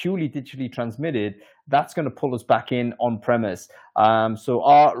purely digitally transmitted. That's going to pull us back in on premise. So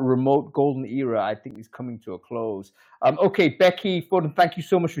our remote golden era, I think, is coming to a close. Okay, Becky, Foden, thank you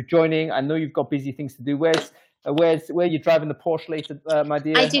so much for joining. I know you've got busy things to do. Where are you driving the Porsche later, my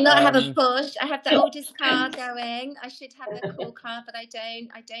dear? I do not have a Porsche. I have the oldest car going. I should have a cool car, but I don't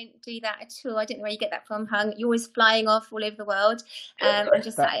do that at all. I don't know where you get that from, Hung. You're always flying off all over the world. I'm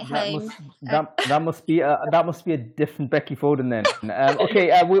just sat at home. That must be a different Becky Foden then.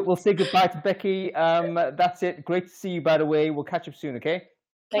 Okay, we'll say goodbye to Becky. That's it. Great to see you, by the way. We'll catch up soon. Okay.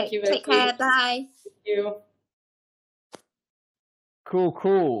 Thank you. Take care. Bye. Thank you.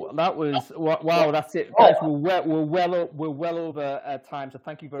 Cool. That was wow. That's it, guys. We're well over time. So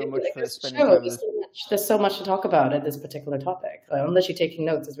thank you very much for spending time with us. There's so much to talk about at this particular topic. Unless you're taking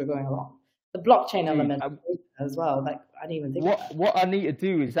notes as we're going along, the blockchain element as well. Like I didn't even think. What I need to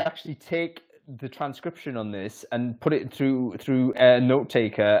do is actually take the transcription on this and put it through a note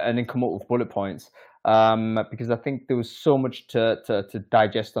taker and then come up with bullet points. Because I think there was so much to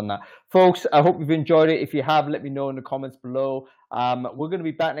digest on that. Folks, I hope you've enjoyed it. If you have, let me know in the comments below. We're going to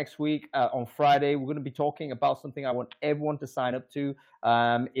be back next week on Friday. We're going to be talking about something I want everyone to sign up to.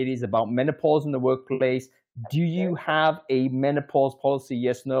 It is about menopause in the workplace. Do you have a menopause policy?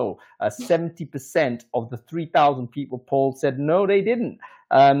 Yes, no. 70% of the 3,000 people polled said no, they didn't.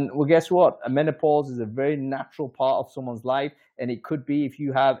 Well, guess what? A menopause is a very natural part of someone's life. And it could be, if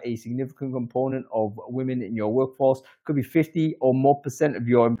you have a significant component of women in your workforce, could be 50 or more % of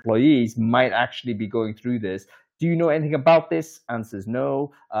your employees might actually be going through this. Do you know anything about this? Answers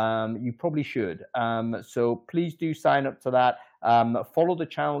no. You probably should. So please do sign up to that. Follow the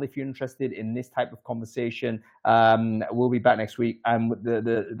channel if you're interested in this type of conversation. We'll be back next week, and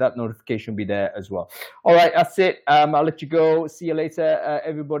that notification will be there as well. All right, that's it. I'll let you go. See you later,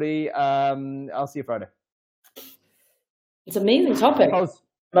 everybody. I'll see you Friday. It's an amazing topic.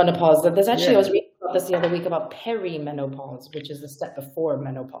 menopause. There's actually, I Yeah. was reading about this the other week about perimenopause, which is the step before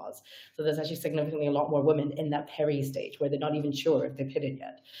menopause. So there's actually significantly a lot more women in that peri stage where they're not even sure if they've hit it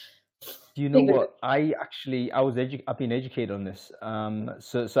yet. Do you know what? I've been educated on this.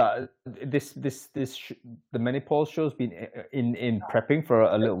 The menopause show's been in prepping for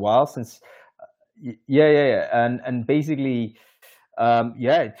a little while since. Yeah, and basically,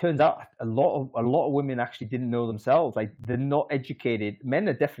 it turns out a lot of women actually didn't know themselves. Like, they're not educated. Men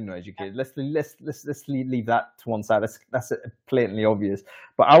are definitely not educated. Let's leave that to one side. That's blatantly obvious.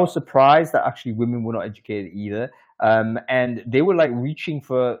 But I was surprised that actually women were not educated either. And they were like reaching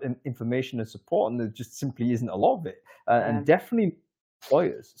for information and support, and there just simply isn't a lot of it. And definitely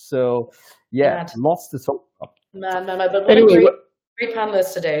employers. So lots to talk about. But what a great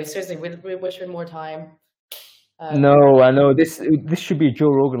panelist today. Seriously, we wish we had more time. No, I know this should be Joe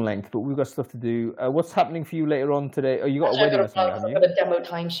Rogan length, but we've got stuff to do. What's happening for you later on today? Oh, you got a wedding or something, haven't you? I've got a demo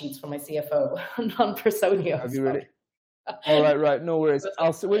timesheets for my CFO on Personio. Have you ready? All right, no worries.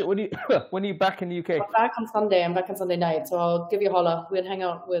 I'll see. When are you back in the UK? I'm back on Sunday. I'm back on Sunday night, so I'll give you a holla. We'll hang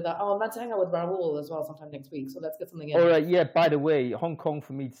out with. I'm meant to hang out with Raoul as well sometime next week. So let's get something in. All right, yeah. By the way, Hong Kong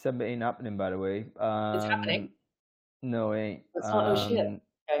for me December ain't happening. By the way, it's happening. No, it ain't. It's not. Oh shit.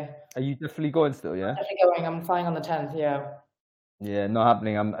 Okay. Are you definitely going still? Yeah. I'm definitely going. I'm flying on the 10th. Yeah. Yeah, not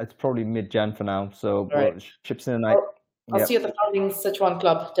happening. It's probably mid-Jan for now. So chips in the night. I'll see you at the Founding Sichuan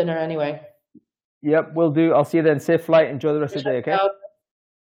Club dinner anyway. Yep, will do. I'll see you then. Safe flight. Enjoy the rest of the day. Okay.